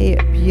 Have a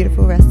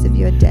beautiful rest of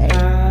your day.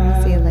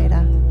 See you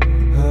later.